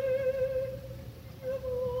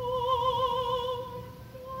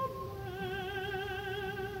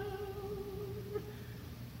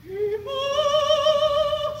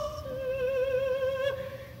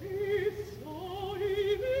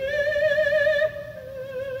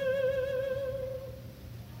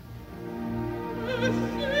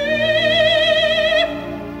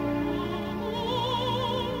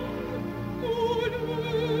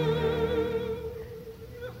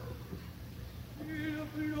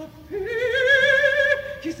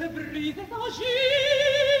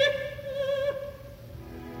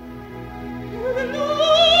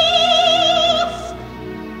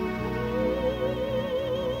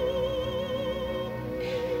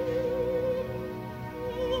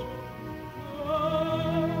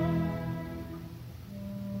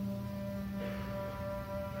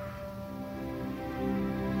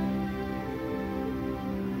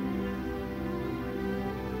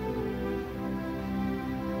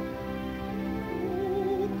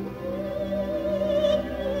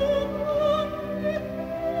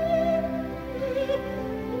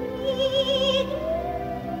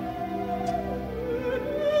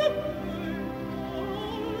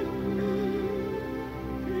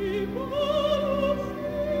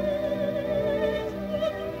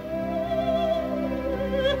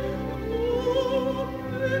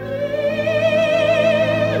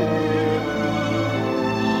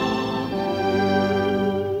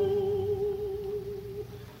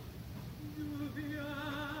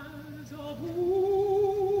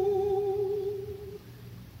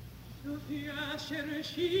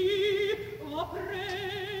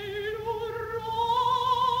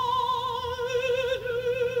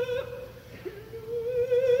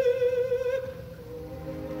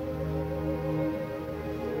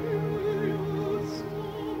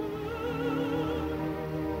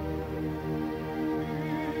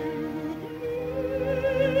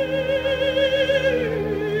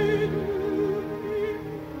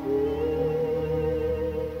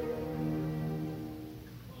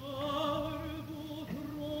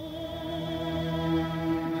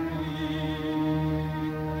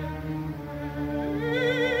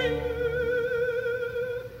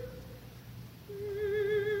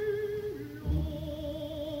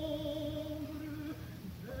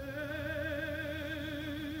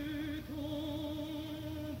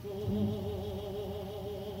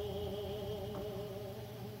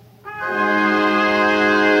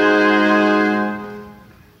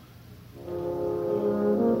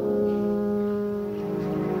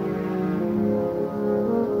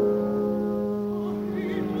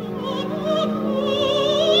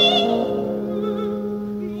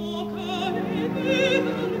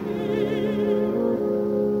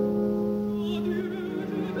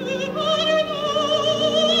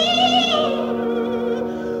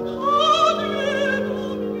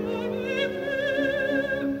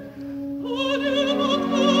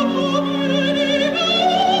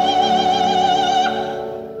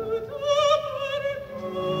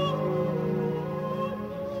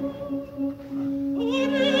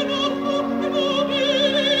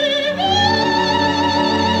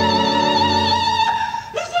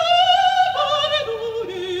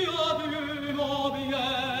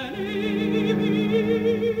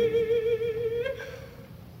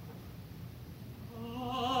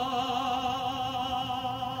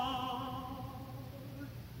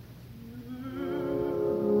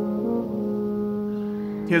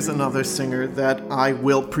 Here's another singer that I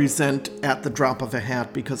will present at the drop of a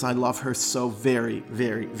hat because I love her so very,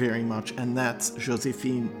 very, very much, and that's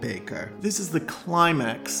Josephine Baker. This is the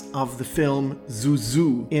climax of the film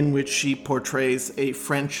Zouzou, in which she portrays a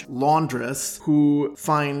French laundress who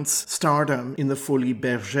finds stardom in the Folies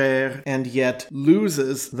Bergère and yet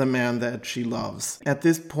loses the man that she loves. At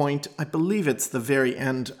this point, I believe it's the very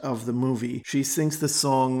end of the movie, she sings the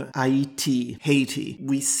song Haiti, Haiti.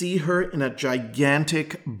 We see her in a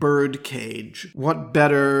gigantic bird cage. What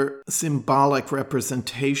better symbolic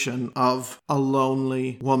representation of a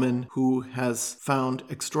lonely woman who has found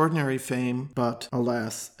extraordinary fame, but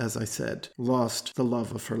alas, as I said, lost the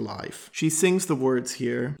love of her life. She sings the words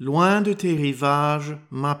here, Loin de tes rivages,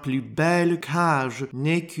 ma plus belle cage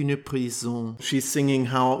n'est qu'une prison. She's singing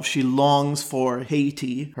how she longs for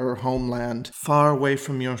Haiti, her homeland. Far away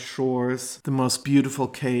from your shores, the most beautiful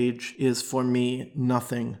cage is for me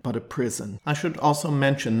nothing but a prison. I should also mention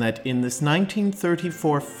mention that in this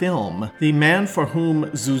 1934 film, the man for whom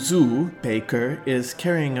Zuzu Baker is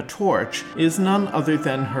carrying a torch is none other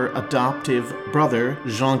than her adoptive brother,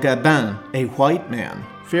 Jean Gabin, a white man.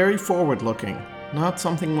 Very forward-looking. Not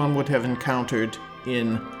something one would have encountered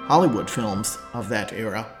in Hollywood films of that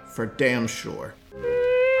era, for damn sure.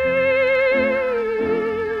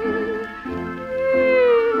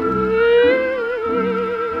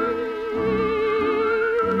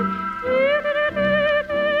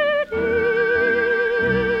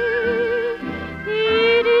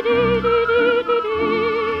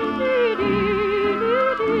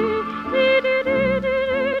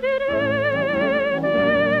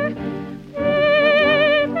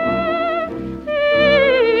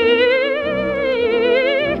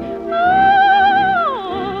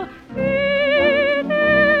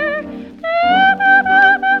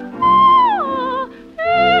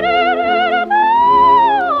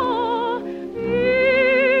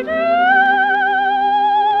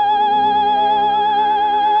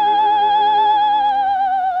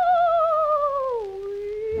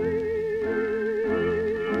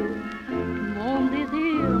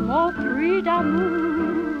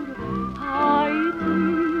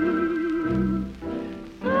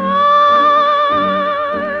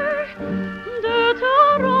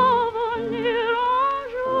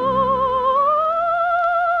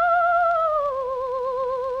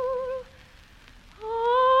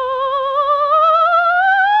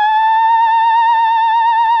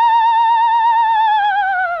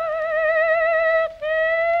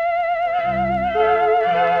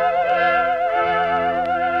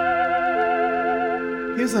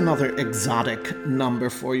 Here's another exotic number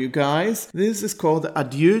for you guys. This is called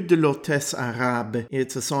Adieu de l'Hôtesse Arabe.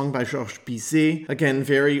 It's a song by Georges Bizet. Again,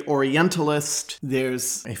 very orientalist.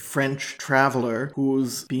 There's a French traveler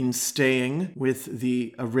who's been staying with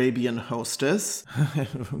the Arabian hostess.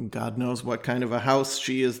 God knows what kind of a house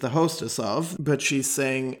she is the hostess of. But she's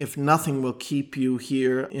saying, if nothing will keep you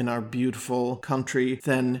here in our beautiful country,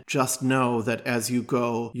 then just know that as you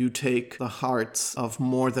go, you take the hearts of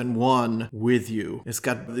more than one with you. It's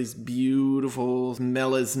got these beautiful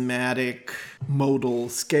melismatic modal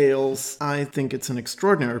scales. I think it's an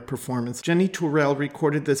extraordinary performance. Jenny Tourelle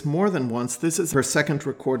recorded this more than once. This is her second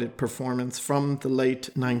recorded performance from the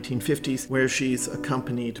late 1950s, where she's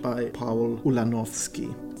accompanied by Paul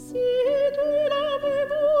Ulanovsky.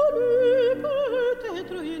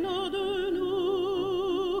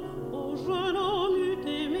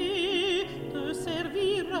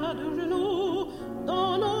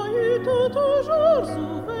 Toujours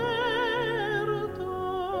ouverte,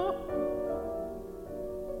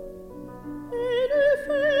 et le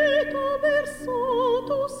fait en berçant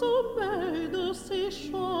au sommeil de ses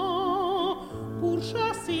chants, pour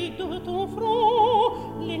chasser de ton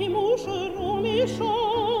front les moucherons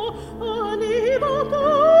méchants, en éventail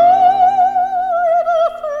de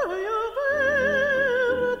feuilles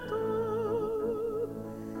vertes.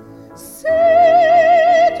 Si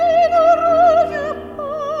tu ne reviens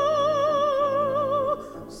pas,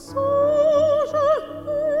 songe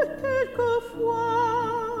quelquefois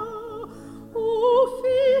aux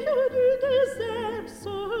filles du désert,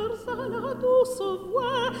 sœurs à la douce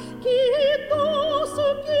voix, qui dansent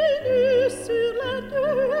pieds nus sur la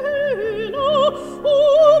dune, au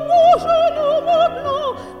beau genou blanc.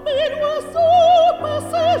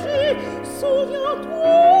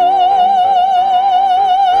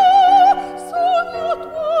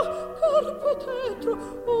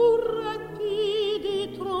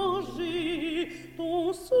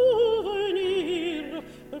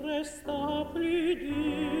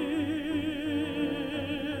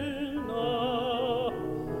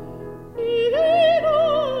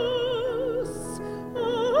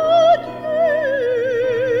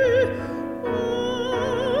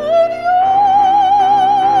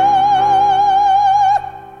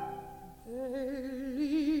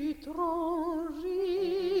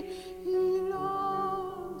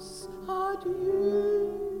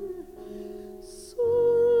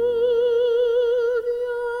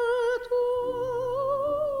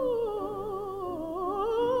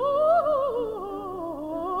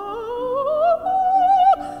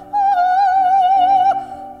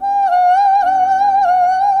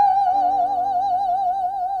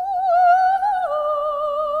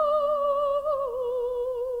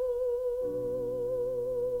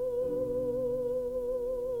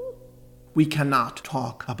 we cannot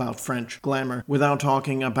talk about French glamour without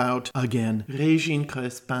talking about, again, Régine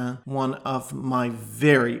Crespin, one of my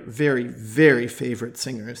very, very, very favorite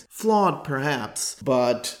singers. Flawed, perhaps,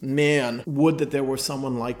 but man, would that there were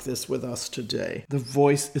someone like this with us today. The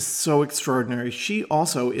voice is so extraordinary. She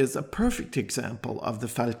also is a perfect example of the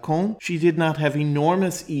falcon. She did not have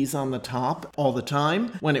enormous ease on the top all the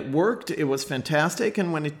time. When it worked, it was fantastic,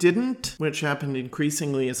 and when it didn't, which happened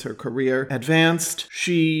increasingly as her career advanced,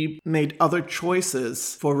 she made other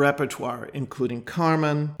choices for repertoire, including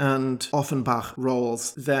Carmen and Offenbach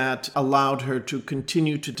roles that allowed her to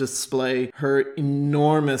continue to display her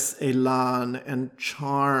enormous elan and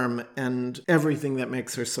charm and everything that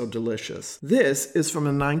makes her so delicious. This is from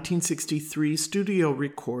a 1963 studio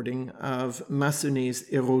recording of Massenet's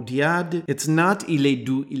Hérodiade. It's not Il est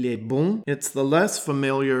doux, il est bon. It's the less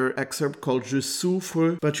familiar excerpt called Je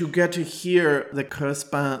souffre, but you get to hear the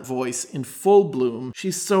Crespin voice in full bloom.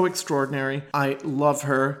 She's so extraordinary. I love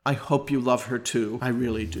her. I hope you love her too. I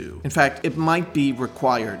really do. In fact, it might be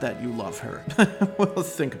required that you love her. Well,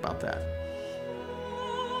 think about that.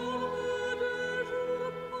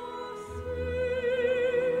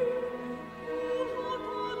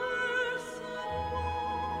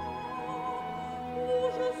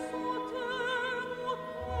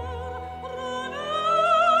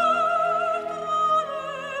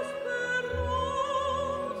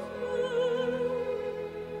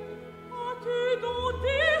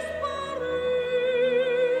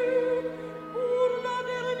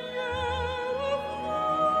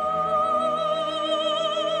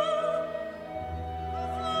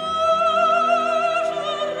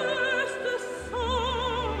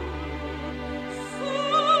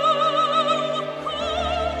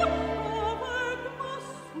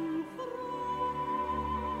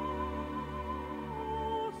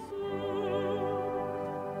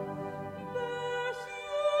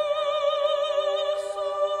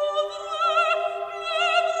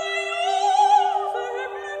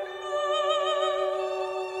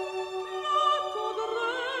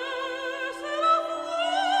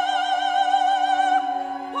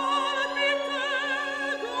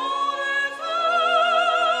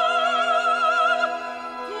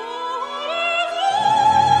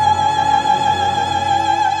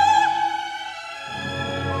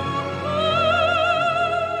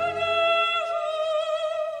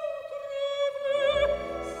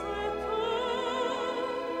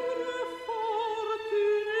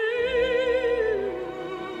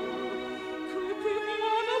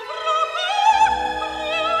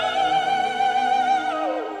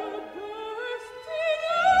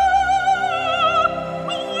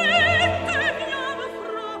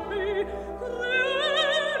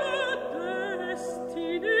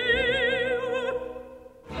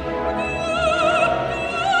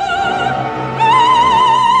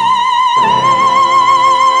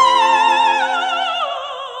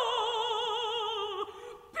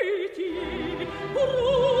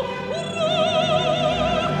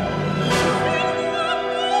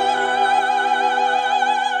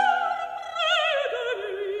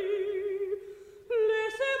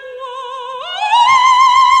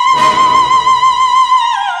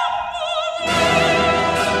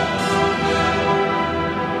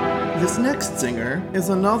 is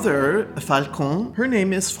another falcon. Her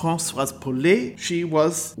name is Françoise Paulet. She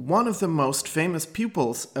was one of the most famous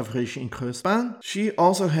pupils of Régine Crespin. She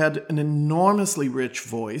also had an enormously rich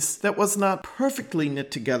voice that was not perfectly knit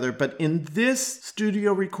together, but in this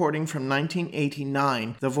studio recording from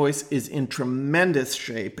 1989, the voice is in tremendous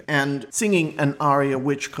shape and singing an aria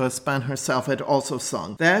which Crespin herself had also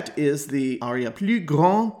sung. That is the aria Plus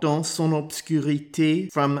grand dans son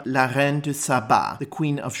obscurité from La Reine de Saba, the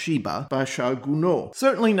Queen of Sheba, by Charles Gounod.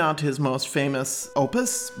 Certainly not his most famous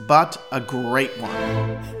opus, but a great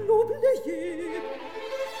one.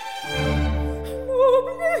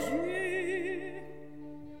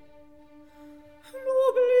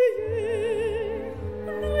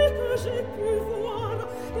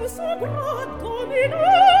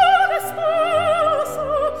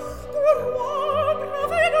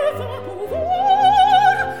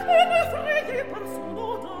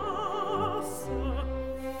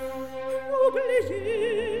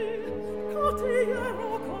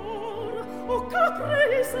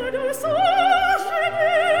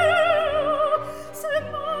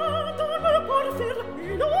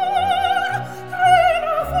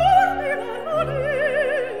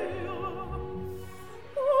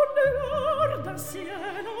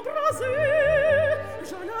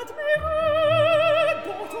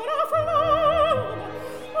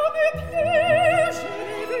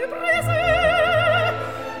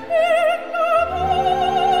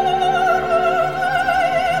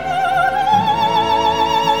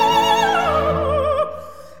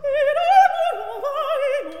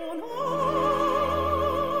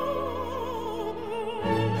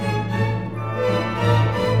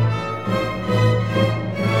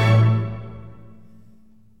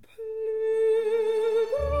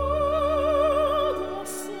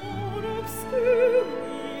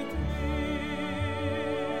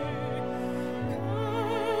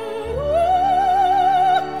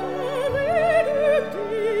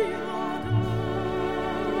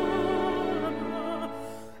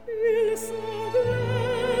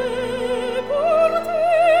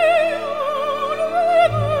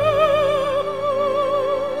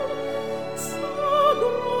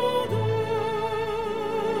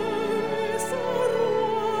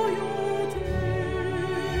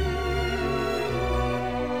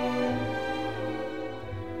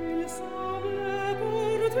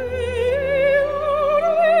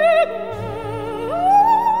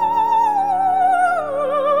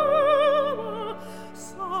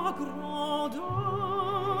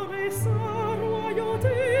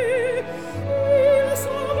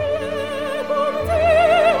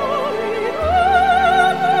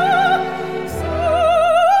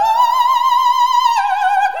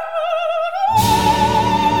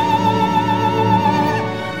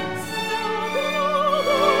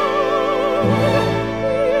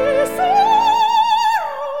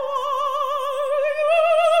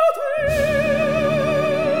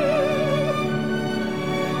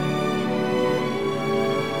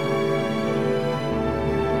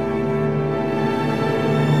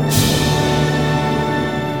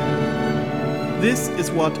 This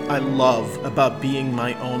is what I love about being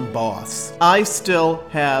my own boss. I still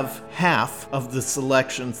have half of the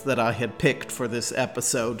selections that I had picked for this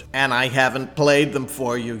episode, and I haven't played them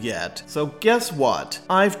for you yet. So guess what?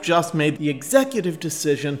 I've just made the executive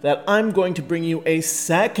decision that I'm going to bring you a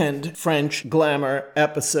second French Glamour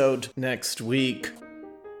episode next week.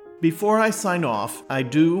 Before I sign off, I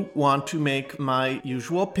do want to make my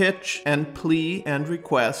usual pitch and plea and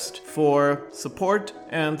request for support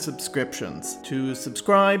and subscriptions. To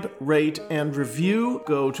subscribe, rate, and review,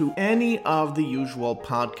 go to any of the usual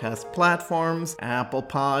podcast platforms: Apple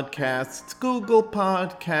Podcasts, Google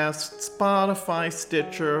Podcasts, Spotify,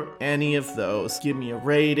 Stitcher, any of those. Give me a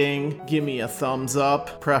rating, give me a thumbs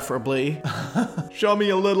up, preferably. Show me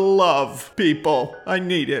a little love, people. I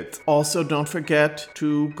need it. Also, don't forget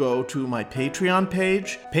to go to my Patreon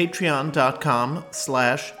page,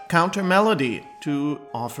 patreon.com/countermelody, to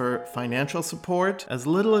offer financial support as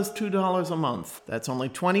little as $2 a month. That's only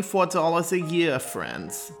 $24 a year,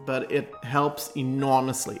 friends, but it helps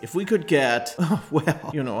enormously. If we could get,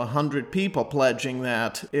 100 people pledging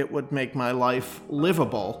that, it would make my life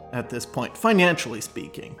livable at this point, financially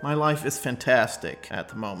speaking. My life is fantastic at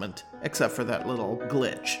the moment, except for that little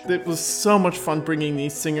glitch. It was so much fun bringing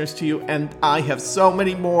these singers to you, and I have so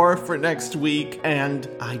many more for next week, and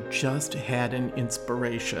I just had an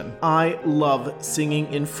inspiration. I love singing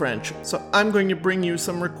in French, so I'm going to bring you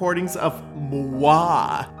some recordings of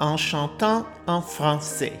moi en chantant en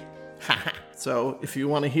français. So if you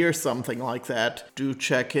want to hear something like that, do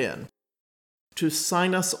check in. To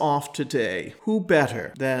sign us off today, who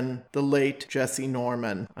better than the late Jessie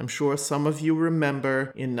Norman? I'm sure some of you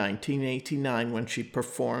remember in 1989 when she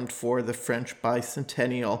performed for the French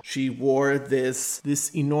Bicentennial. She wore this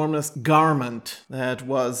enormous garment that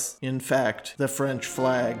was, in fact, the French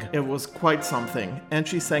flag. It was quite something. And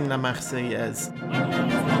she sang La Marseillaise.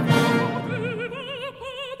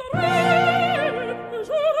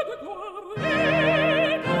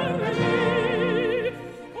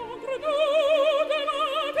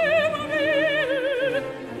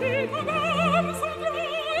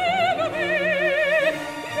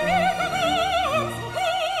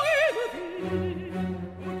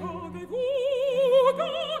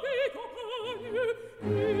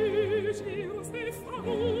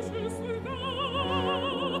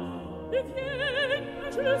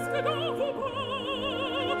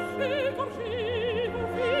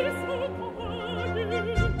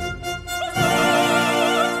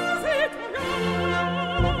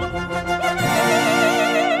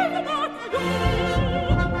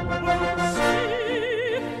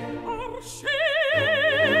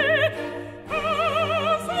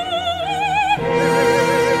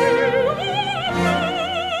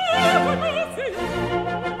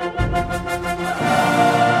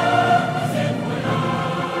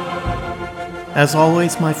 As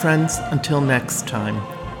always, my friends, until next time,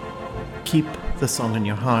 keep the song in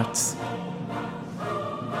your hearts,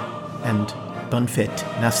 and bonne fête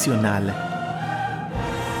nationale.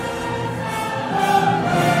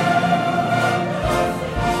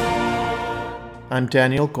 I'm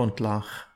Daniel Gundlach.